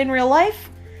movie and in real life,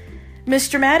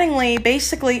 Mr. Mattingly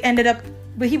basically ended up,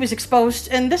 he was exposed,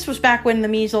 and this was back when the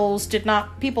measles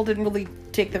people didn't really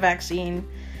take the vaccine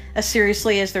as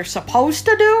seriously as they're supposed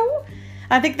to do.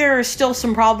 I think there are still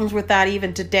some problems with that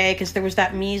even today, because there was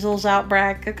that measles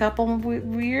outbreak a couple of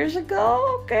years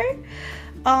ago, okay?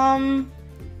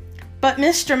 But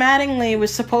Mr. Mattingly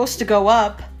was supposed to go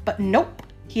up, but nope,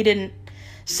 he didn't.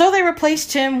 So they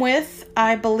replaced him with,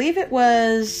 I believe it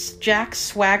was Jack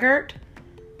Swigert.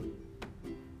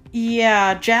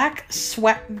 Yeah,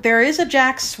 there is a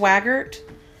Jack Swigert.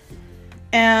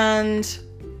 And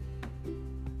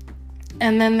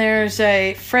then there's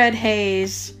a Fred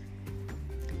Haise,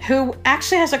 who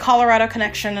actually has a Colorado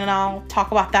connection, and I'll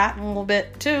talk about that in a little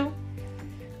bit too.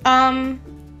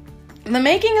 The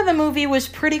making of the movie was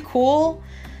pretty cool.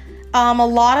 A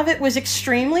lot of it was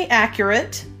extremely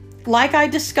accurate. Like I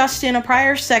discussed in a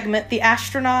prior segment, the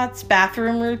astronaut's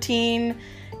bathroom routine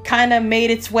kind of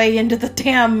made its way into the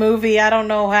damn movie. I don't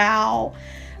know how.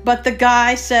 But the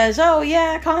guy says, "Oh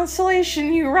yeah,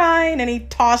 Constellation, you Ryan," and he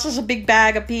tosses a big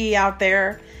bag of pee out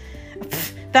there.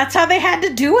 That's how they had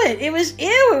to do it. It was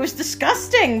ew, it was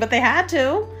disgusting, but they had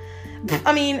to.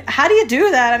 I mean, how do you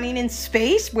do that? I mean, in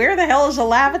space, where the hell is a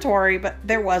lavatory? But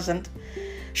there wasn't.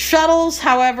 Shuttles,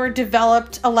 however,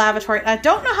 developed a lavatory. I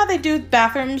don't know how they do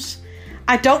bathrooms.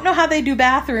 I don't know how they do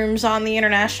bathrooms on the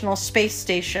International Space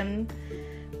Station.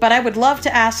 But I would love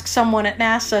to ask someone at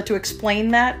NASA to explain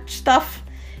that stuff.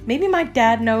 Maybe my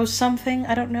dad knows something.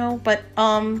 I don't know. But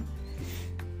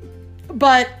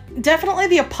definitely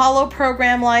the Apollo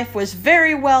program life was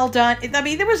very well done. I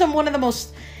mean, there was one of the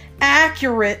most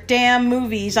accurate damn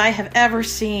movies I have ever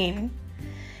seen.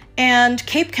 And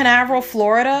Cape Canaveral,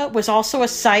 Florida was also a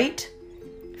site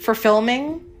for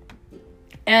filming.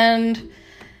 And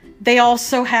they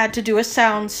also had to do a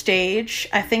sound stage.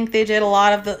 I think they did a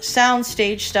lot of the sound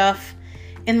stage stuff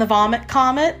in the Vomit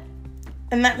Comet.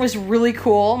 And that was really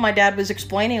cool. My dad was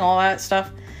explaining all that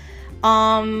stuff.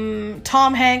 Tom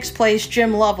Hanks plays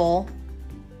Jim Lovell.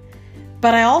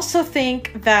 But I also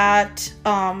think that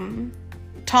Tom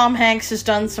Hanks has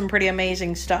done some pretty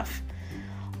amazing stuff.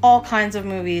 All kinds of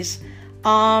movies.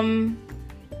 But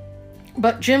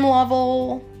Jim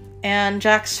Lovell and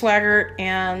Jack Swigert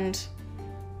and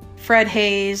Fred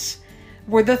Haise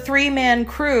were the three-man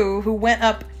crew who went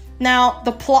up. Now,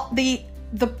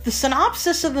 the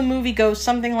synopsis of the movie goes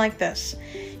something like this.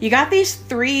 You got these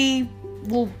three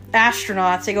little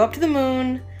astronauts. They go up to the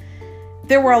moon.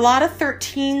 There were a lot of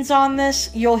 13s on this.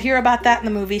 You'll hear about that in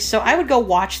the movie, so I would go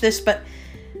watch this, but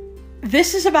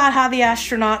this is about how the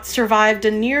astronauts survived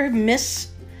a near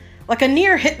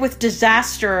hit with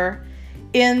disaster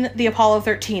in the Apollo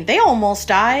 13. They almost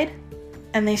died,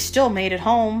 and they still made it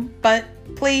home, but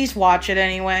please watch it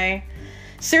anyway.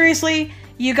 Seriously,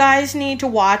 you guys need to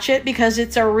watch it because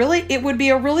it would be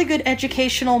a really good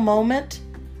educational moment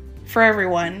for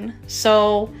everyone.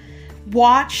 So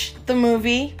watch the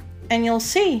movie and you'll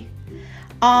see.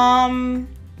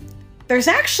 There's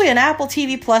actually an Apple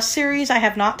TV Plus series I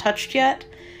have not touched yet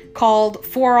called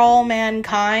For All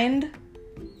Mankind,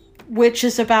 which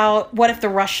is about what if the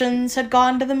Russians had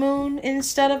gone to the moon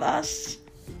instead of us.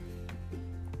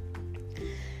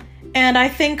 And I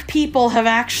think people have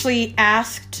actually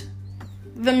asked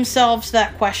themselves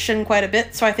that question quite a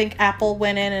bit, so I think Apple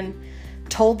went in and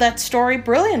told that story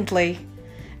brilliantly,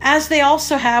 as they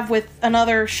also have with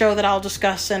another show that I'll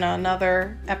discuss in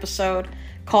another episode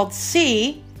called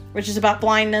See, which is about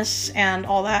blindness and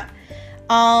all that.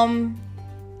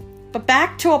 But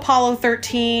back to Apollo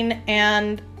 13,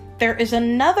 and there is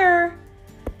another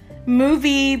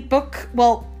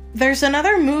there's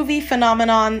another movie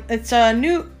phenomenon. It's a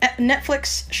new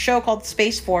Netflix show called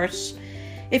Space Force.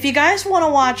 If you guys want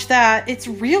to watch that, it's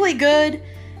really good.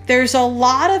 There's a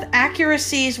lot of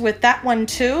accuracies with that one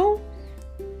too.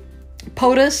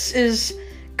 POTUS is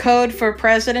code for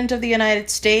President of the United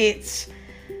States.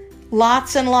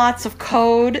 Lots and lots of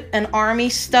code and Army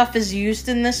stuff is used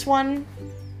in this one.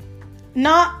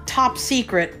 Not top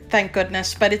secret, thank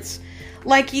goodness, but it's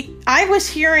like I was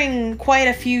hearing quite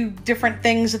a few different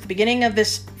things at the beginning of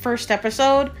this first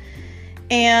episode,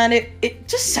 and it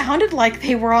just sounded like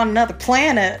they were on another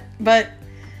planet, but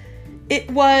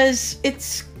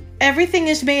everything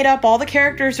is made up, all the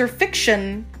characters are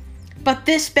fiction, but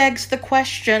this begs the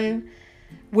question,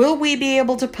 will we be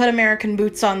able to put American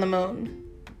boots on the moon?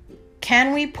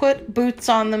 Can we put boots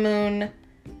on the moon,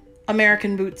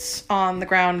 American boots on the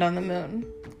ground on the moon?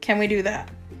 Can we do that?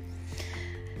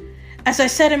 As I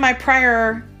said in my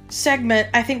prior segment,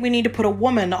 I think we need to put a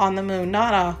woman on the moon,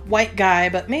 not a white guy,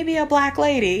 but maybe a black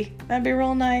lady. That'd be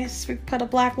real nice. We put a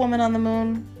black woman on the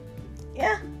moon.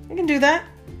 Yeah, we can do that.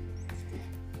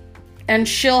 And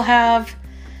she'll have,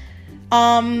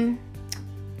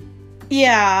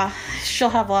 she'll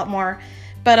have a lot more.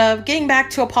 But getting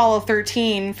back to Apollo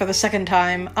 13 for the second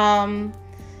time,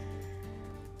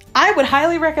 I would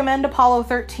highly recommend Apollo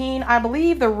 13. I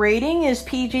believe the rating is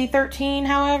PG-13,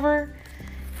 however.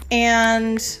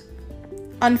 And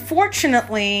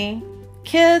unfortunately,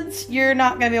 kids, you're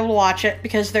not going to be able to watch it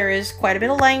because there is quite a bit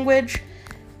of language,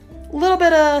 a little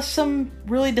bit of some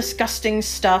really disgusting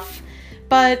stuff.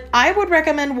 But I would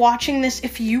recommend watching this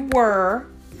if you were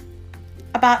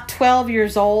about 12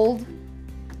 years old,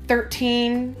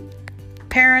 13.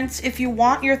 Parents, if you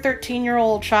want your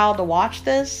 13-year-old child to watch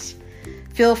this,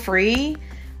 feel free.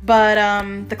 But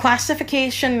the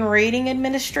Classification Rating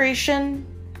Administration,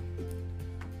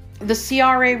 the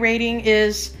CRA rating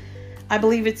is, I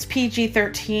believe it's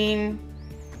PG-13.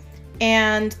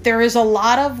 And there is a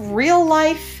lot of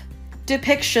real-life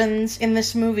depictions in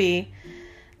this movie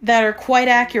that are quite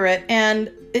accurate. And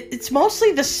it's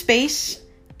mostly the space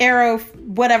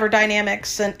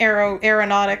dynamics and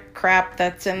aeronautic crap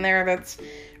that's in there that's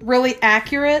really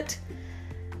accurate.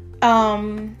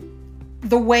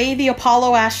 The way the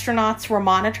Apollo astronauts were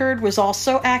monitored was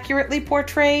also accurately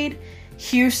portrayed.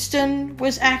 Houston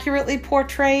was accurately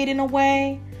portrayed in a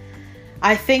way.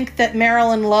 I think that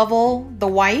Marilyn Lovell, the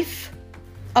wife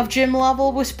of Jim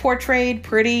Lovell, was portrayed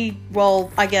pretty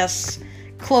well, I guess,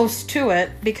 close to it,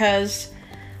 because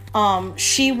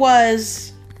she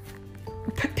was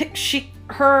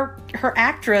her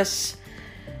actress,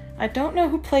 I don't know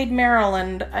who played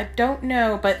Marilyn, I don't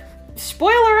know, but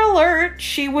spoiler alert,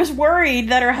 she was worried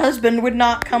that her husband would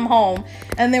not come home.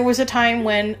 And there was a time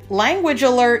when, language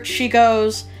alert, she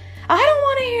goes, I don't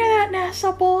want to hear that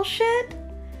NASA bullshit.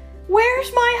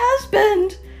 Where's my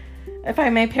husband? If I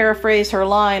may paraphrase her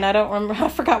line, I don't remember, I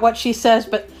forgot what she says,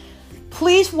 but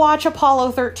please watch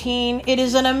Apollo 13. It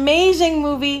is an amazing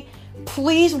movie.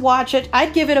 Please watch it.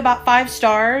 I'd give it about 5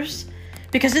 stars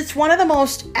because it's one of the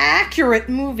most accurate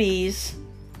movies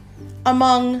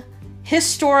among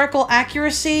historical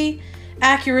accuracy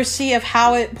of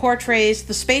how it portrays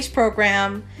the space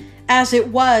program as it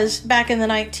was back in the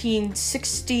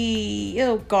 1960,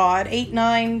 8,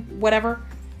 9, whatever.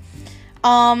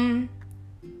 About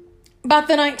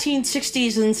the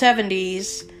 1960s and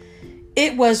 70s,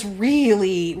 it was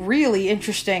really, really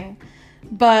interesting.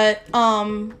 But,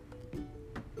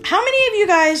 how many of you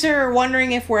guys are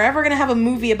wondering if we're ever going to have a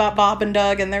movie about Bob and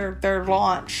Doug and their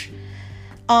launch?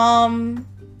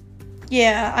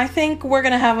 Yeah, I think we're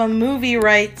going to have a movie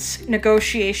rights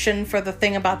negotiation for the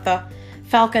thing about the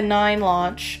Falcon 9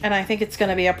 launch, and I think it's going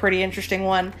to be a pretty interesting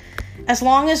one. As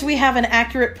long as we have an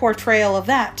accurate portrayal of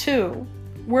that, too.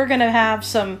 We're going to have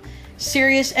some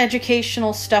serious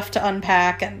educational stuff to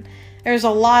unpack, and there's a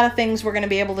lot of things we're going to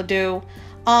be able to do.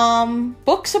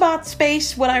 Books about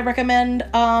space, would I recommend?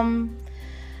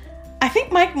 I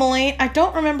think Mike Mullane, I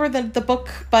don't remember the book,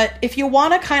 but if you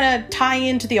want to kind of tie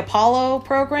into the Apollo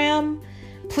program,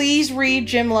 please read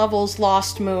Jim Lovell's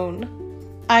Lost Moon.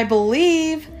 I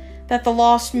believe that the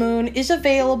Lost Moon is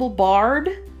available barred.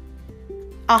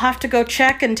 I'll have to go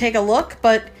check and take a look,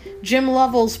 but Jim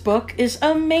Lovell's book is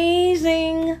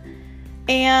amazing.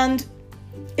 And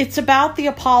it's about the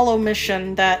Apollo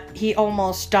mission that he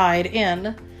almost died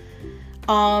in.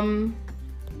 But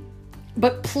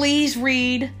please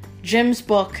read Jim's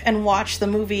book and watch the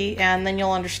movie, and then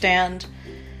you'll understand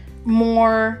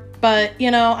more. But,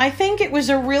 I think it was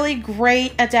a really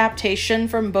great adaptation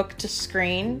from book to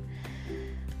screen.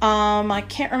 I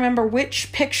can't remember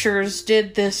which pictures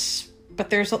did this,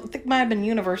 but I think it might have been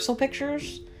Universal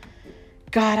Pictures.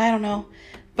 God, I don't know.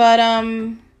 But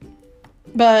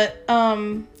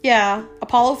yeah,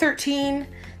 Apollo 13,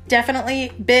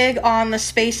 definitely big on the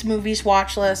space movies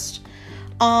watch list.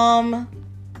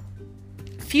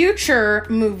 Future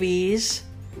movies,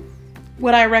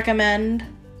 would I recommend?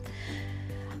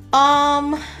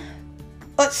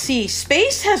 Let's see.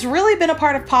 Space has really been a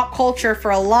part of pop culture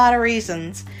for a lot of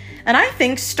reasons. And I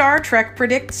think Star Trek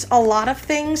predicts a lot of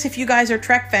things. If you guys are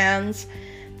Trek fans,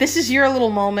 this is your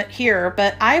little moment here.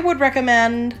 But I would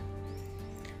recommend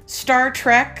Star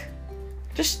Trek.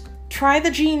 Just try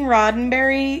the Gene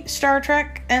Roddenberry Star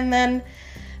Trek. And then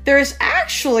there's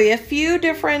actually a few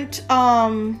different,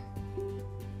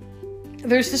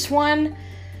 there's this one,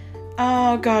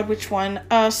 oh god, which one?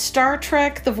 Star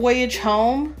Trek The Voyage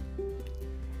Home.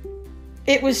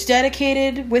 It was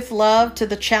dedicated with love to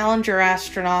the Challenger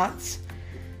astronauts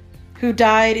who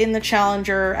died in the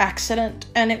Challenger accident,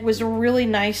 and it was a really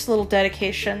nice little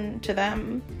dedication to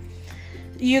them.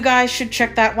 You guys should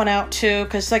check that one out too,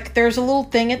 because there's a little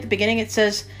thing at the beginning. It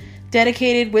says,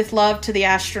 dedicated with love to the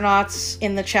astronauts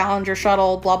in the Challenger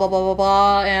shuttle, blah, blah, blah, blah,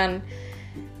 blah, and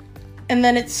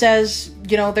then it says,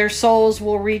 their souls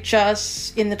will reach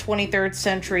us in the 23rd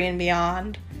century and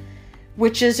beyond,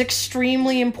 which is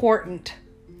extremely important.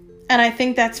 And I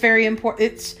think that's very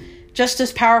important. It's just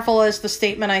as powerful as the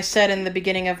statement I said in the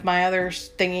beginning of my other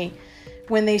thingy,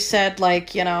 when they said,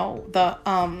 like, you know,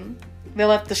 they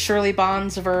left the surely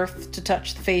bonds of earth to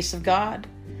touch the face of God.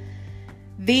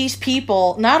 These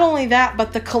people, not only that,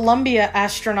 but the Columbia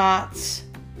astronauts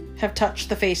have touched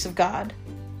the face of God.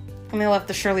 And they left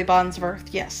the surely bonds of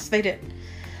earth. Yes, they did.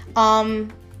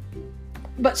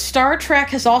 But Star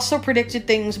Trek has also predicted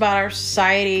things about our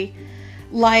society,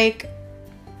 like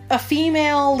a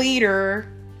female leader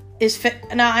is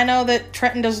fit. Now, I know that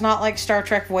Trenton does not like Star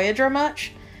Trek Voyager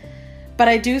much, but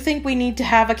I do think we need to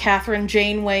have a Catherine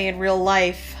Janeway in real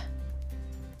life.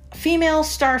 Female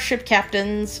starship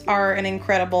captains are an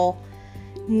incredible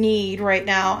need right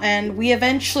now, and we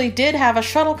eventually did have a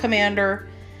shuttle commander,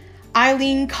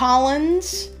 Eileen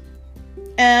Collins,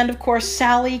 and of course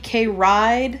Sally K.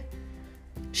 Ride.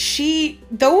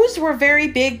 Those were very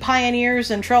big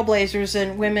pioneers and trailblazers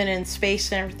and women in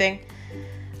space and everything.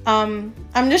 I'm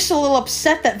just a little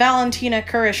upset that Valentina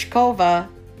Tereshkova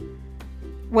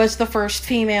was the first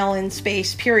female in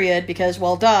space, period, because,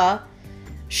 well, duh.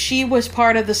 She was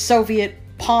part of the Soviet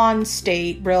pawn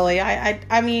state, really.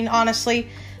 I mean, honestly,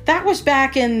 that was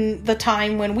back in the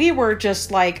time when we were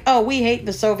just like, oh, we hate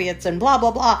the Soviets and blah,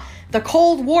 blah, blah. The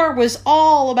Cold War was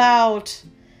all about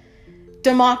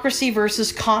democracy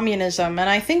versus communism, and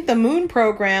I think the Moon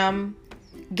program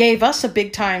gave us a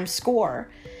big-time score.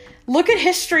 Look at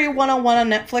History 101 on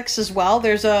Netflix as well.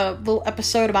 There's a little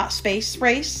episode about space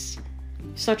race,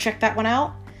 so check that one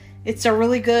out. It's a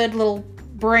really good little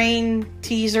brain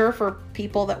teaser for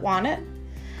people that want it.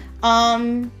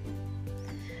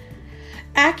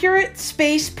 Accurate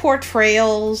space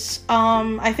portrayals.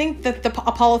 I think that the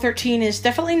Apollo 13 is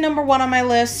definitely number 1 on my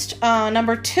list.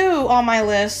 Number 2 on my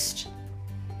list,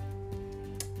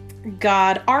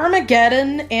 God,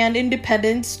 Armageddon and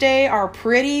Independence Day are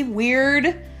pretty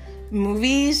weird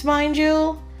movies, mind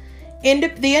you.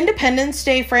 The Independence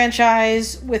Day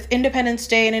franchise, with Independence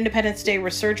Day and Independence Day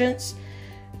Resurgence,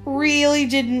 really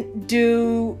didn't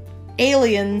do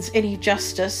aliens any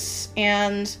justice.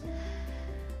 And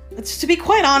to be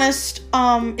quite honest,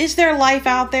 is there life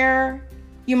out there?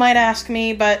 You might ask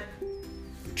me, but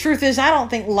truth is, I don't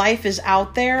think life is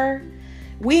out there.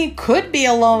 We could be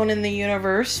alone in the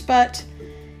universe, but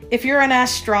if you're an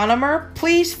astronomer,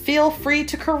 please feel free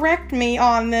to correct me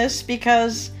on this,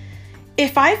 because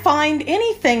if I find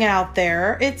anything out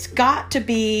there, it's got to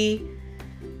be,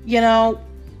 you know.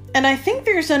 And I think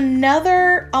there's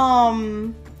another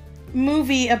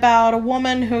movie about a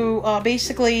woman who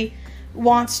basically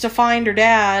wants to find her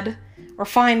dad or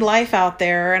find life out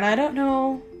there, and I don't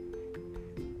know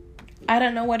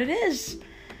what it is,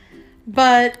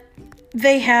 but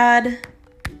they had,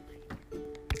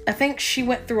 I think she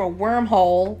went through a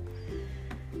wormhole,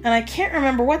 and I can't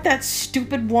remember what that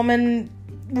stupid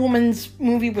woman's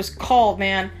movie was called,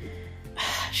 man.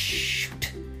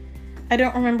 Shoot. I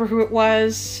don't remember who it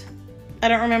was. I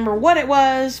don't remember what it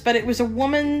was, but it was a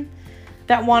woman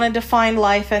that wanted to find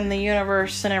life in the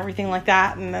universe and everything like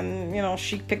that, and then, you know,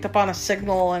 she picked up on a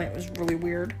signal, and it was really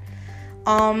weird.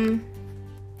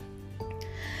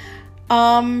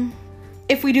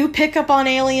 If we do pick up on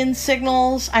alien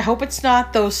signals, I hope it's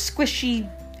not those squishy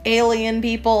alien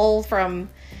people from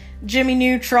Jimmy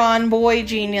Neutron Boy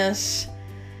Genius.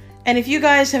 And if you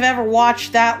guys have ever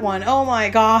watched that one, oh my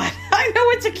god, I know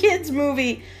it's a kid's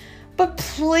movie, but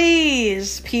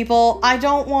please, people, I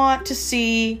don't want to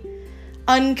see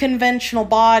unconventional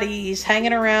bodies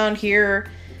hanging around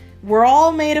here. We're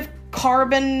all made of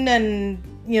carbon and,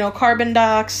 you know, carbon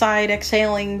dioxide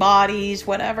exhaling bodies,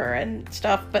 whatever, and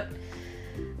stuff, but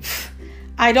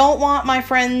I don't want my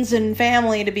friends and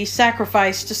family to be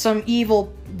sacrificed to some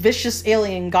evil, vicious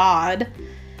alien god.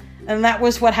 And that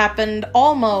was what happened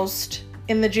almost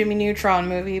in the Jimmy Neutron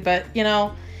movie, but, you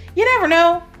know, you never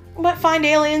know. We might find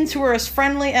aliens who are as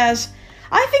friendly as,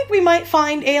 I think we might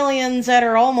find aliens that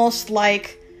are almost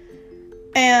like,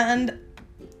 and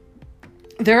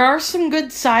there are some good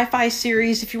sci-fi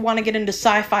series if you want to get into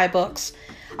sci-fi books.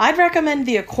 I'd recommend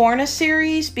the Acorna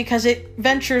series because it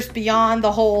ventures beyond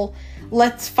the whole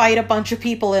let's fight a bunch of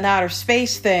people in outer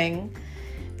space thing.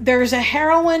 There's a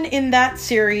heroine in that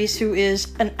series who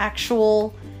is an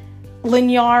actual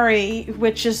Linyari,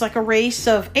 which is like a race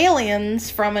of aliens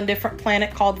from a different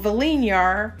planet called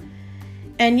Valinyar.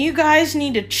 And you guys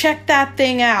need to check that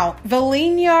thing out.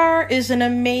 Valinyar is an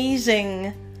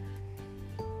amazing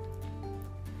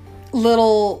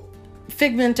little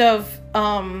figment of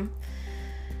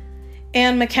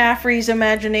Anne McCaffrey's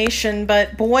imagination,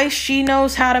 but boy, she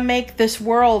knows how to make this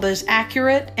world as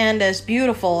accurate and as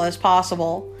beautiful as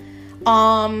possible.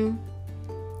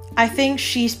 I I think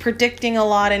she's predicting a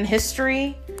lot in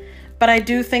history, but I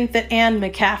do think that Anne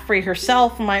McCaffrey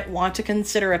herself might want to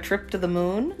consider a trip to the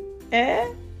moon.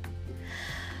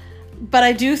 But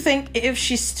I do think if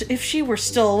she were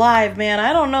still alive, man,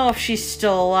 I don't know if she's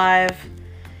still alive.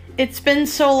 It's been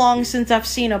so long since I've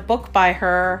seen a book by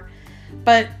her,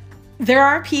 but there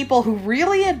are people who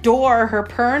really adore her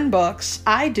Pern books.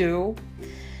 I do.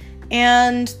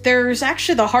 And there's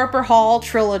actually the Harper Hall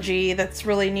trilogy that's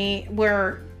really neat,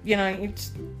 where, you know,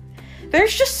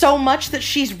 there's just so much that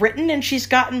she's written, and she's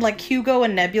gotten like Hugo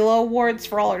and Nebula awards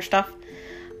for all her stuff.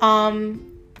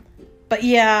 But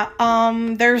yeah,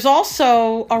 there's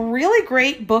also a really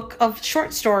great book of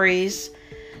short stories.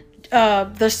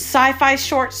 The sci-fi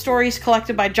short stories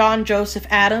collected by John Joseph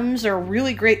Adams are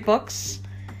really great books.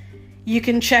 You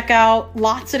can check out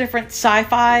lots of different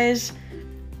sci-fis.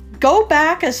 Go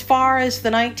back as far as the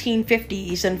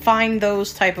 1950s and find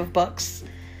those type of books.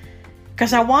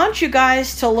 Because I want you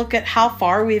guys to look at how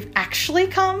far we've actually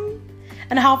come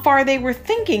and how far they were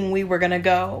thinking we were going to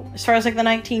go. As far as like the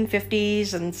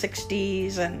 1950s and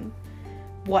 60s and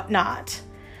whatnot.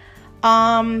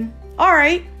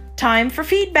 Alright, time for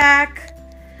feedback.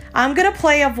 I'm going to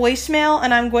play a voicemail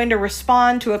and I'm going to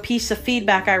respond to a piece of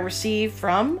feedback I received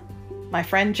from my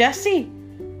friend Jessie.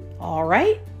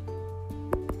 Alright.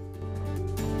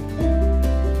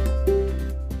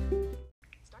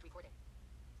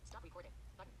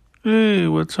 Hey,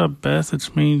 what's up, Beth?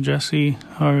 It's me, Jesse.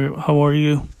 How are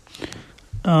you?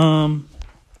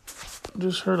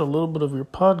 Just heard a little bit of your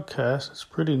podcast. It's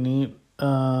pretty neat.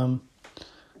 I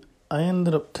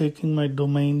ended up taking my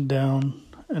domain down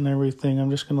and everything. I'm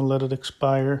just gonna let it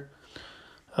expire.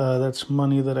 That's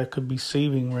money that I could be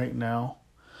saving right now.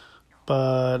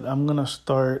 But I'm gonna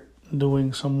start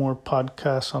doing some more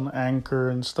podcasts on Anchor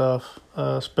and stuff,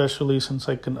 especially since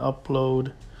I can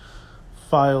upload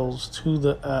files to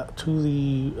the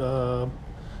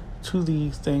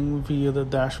thing via the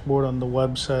dashboard on the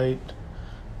website,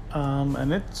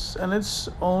 and it's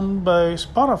owned by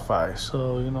Spotify,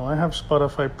 so you know I have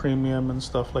Spotify Premium and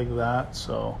stuff like that.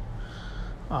 So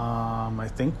I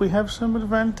think we have some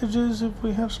advantages if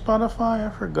we have Spotify.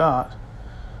 I forgot,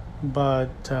 but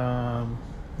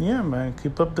yeah, man,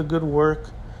 keep up the good work,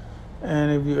 and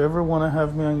if you ever want to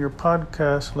have me on your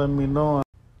podcast, let me know.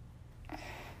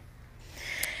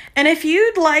 And if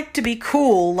you'd like to be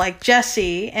cool like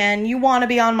Jessie and you want to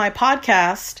be on my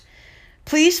podcast,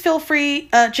 please feel free,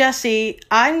 Jessie.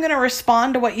 I'm going to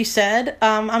respond to what you said.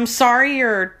 I'm sorry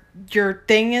your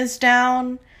thing is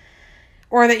down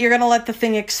or that you're going to let the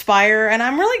thing expire. And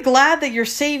I'm really glad that you're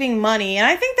saving money. And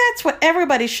I think that's what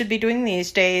everybody should be doing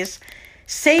these days.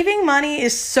 Saving money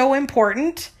is so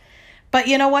important. But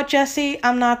you know what, Jessie?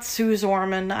 I'm not Sue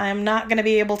Zorman. I'm not going to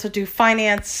be able to do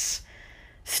finance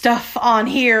stuff on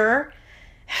here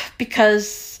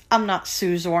because I'm not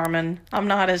Sue Zorman. I'm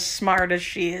not as smart as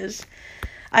she is.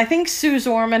 I think Sue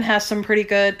Zorman has some pretty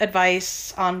good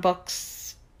advice on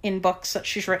books that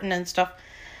she's written and stuff.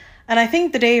 And I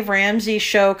think the Dave Ramsey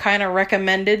show kind of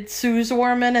recommended Sue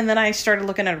Zorman, and then I started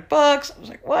looking at her books. I was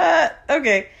like, what?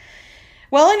 Okay.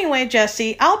 Well, anyway,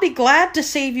 Jessie, I'll be glad to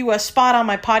save you a spot on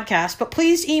my podcast, but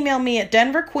please email me at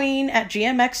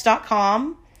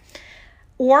denverqueen@gmx.com.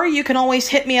 Or you can always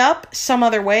hit me up some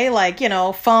other way, like, you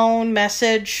know, phone,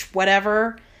 message,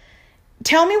 whatever.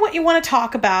 Tell me what you want to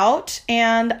talk about,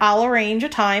 and I'll arrange a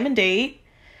time and date.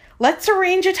 Let's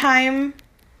arrange a time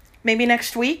maybe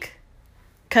next week,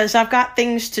 because I've got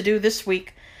things to do this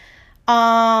week.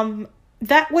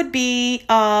 That would be,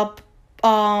 what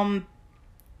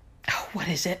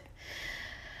is it?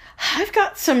 I've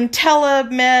got some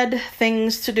telemed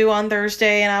things to do on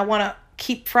Thursday, and I want to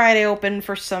keep Friday open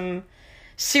for some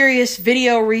serious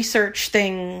video research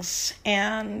things,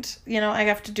 and you know I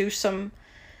have to do some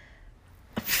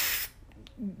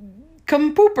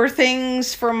compooper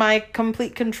things for my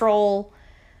Complete Control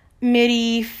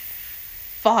MIDI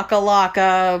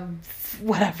Fakalaka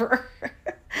whatever.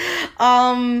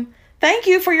 Thank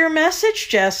you for your message,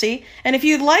 Jessie, and if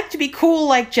you'd like to be cool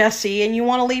like Jessie and you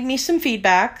want to leave me some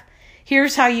feedback,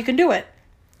 here's how you can do it.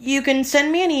 You can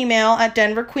send me an email at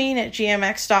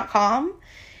denverqueen@gmx.com.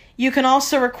 You can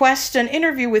also request an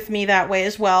interview with me that way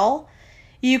as well.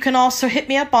 You can also hit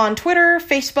me up on Twitter,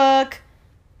 Facebook,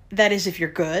 that is if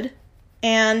you're good,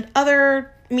 and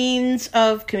other means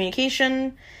of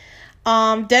communication.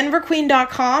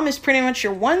 denverqueen.com is pretty much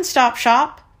your one-stop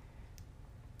shop.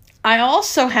 I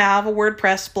also have a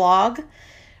WordPress blog,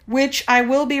 which I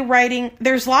will be writing.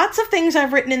 There's lots of things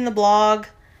I've written in the blog,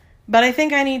 but I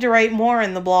think I need to write more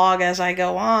in the blog as I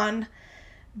go on.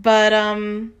 But,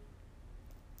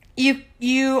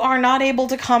 you are not able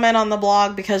to comment on the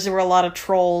blog because there were a lot of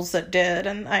trolls that did,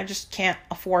 and I just can't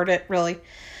afford it, really.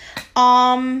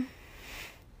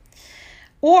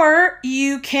 Or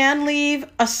you can leave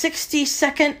a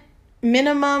 60-second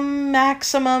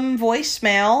maximum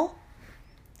voicemail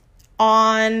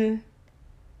on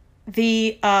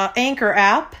the Anchor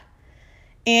app.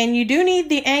 And you do need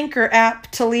the Anchor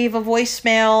app to leave a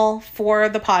voicemail for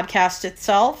the podcast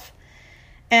itself.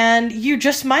 And you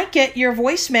just might get your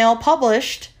voicemail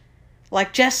published,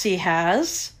 like Jesse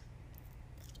has,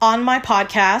 on my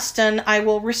podcast, and I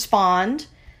will respond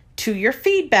to your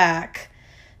feedback.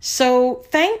 So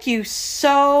thank you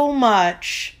so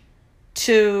much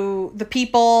to the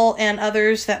people and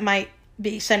others that might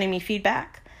be sending me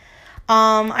feedback.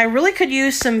 I really could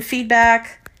use some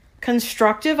feedback,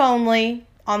 constructive only,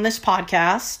 on this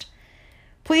podcast.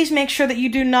 Please make sure that you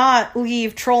do not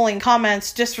leave trolling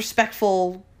comments,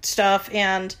 disrespectful stuff,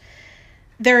 and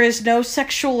there is no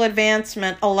sexual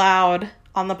advancement allowed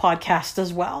on the podcast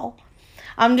as well.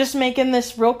 I'm just making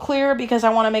this real clear because I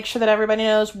want to make sure that everybody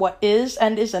knows what is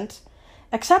and isn't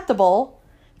acceptable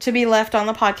to be left on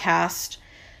the podcast.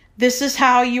 This is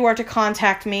how you are to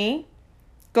contact me.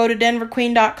 Go to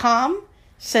denverqueen.com.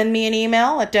 Send me an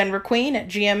email at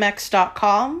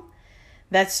denverqueen@gmx.com.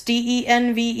 That's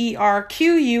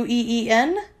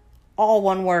DENVERQUEEN, all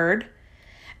one word,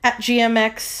 at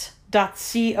gmx.com.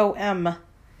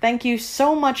 Thank you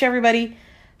so much, everybody,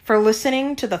 for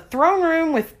listening to The Throne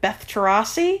Room with Beth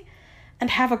Tarasi, and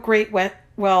have a great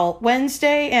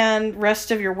Wednesday and rest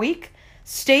of your week.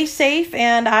 Stay safe,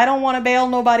 and I don't want to bail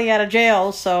nobody out of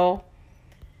jail, so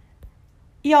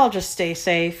y'all just stay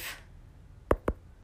safe.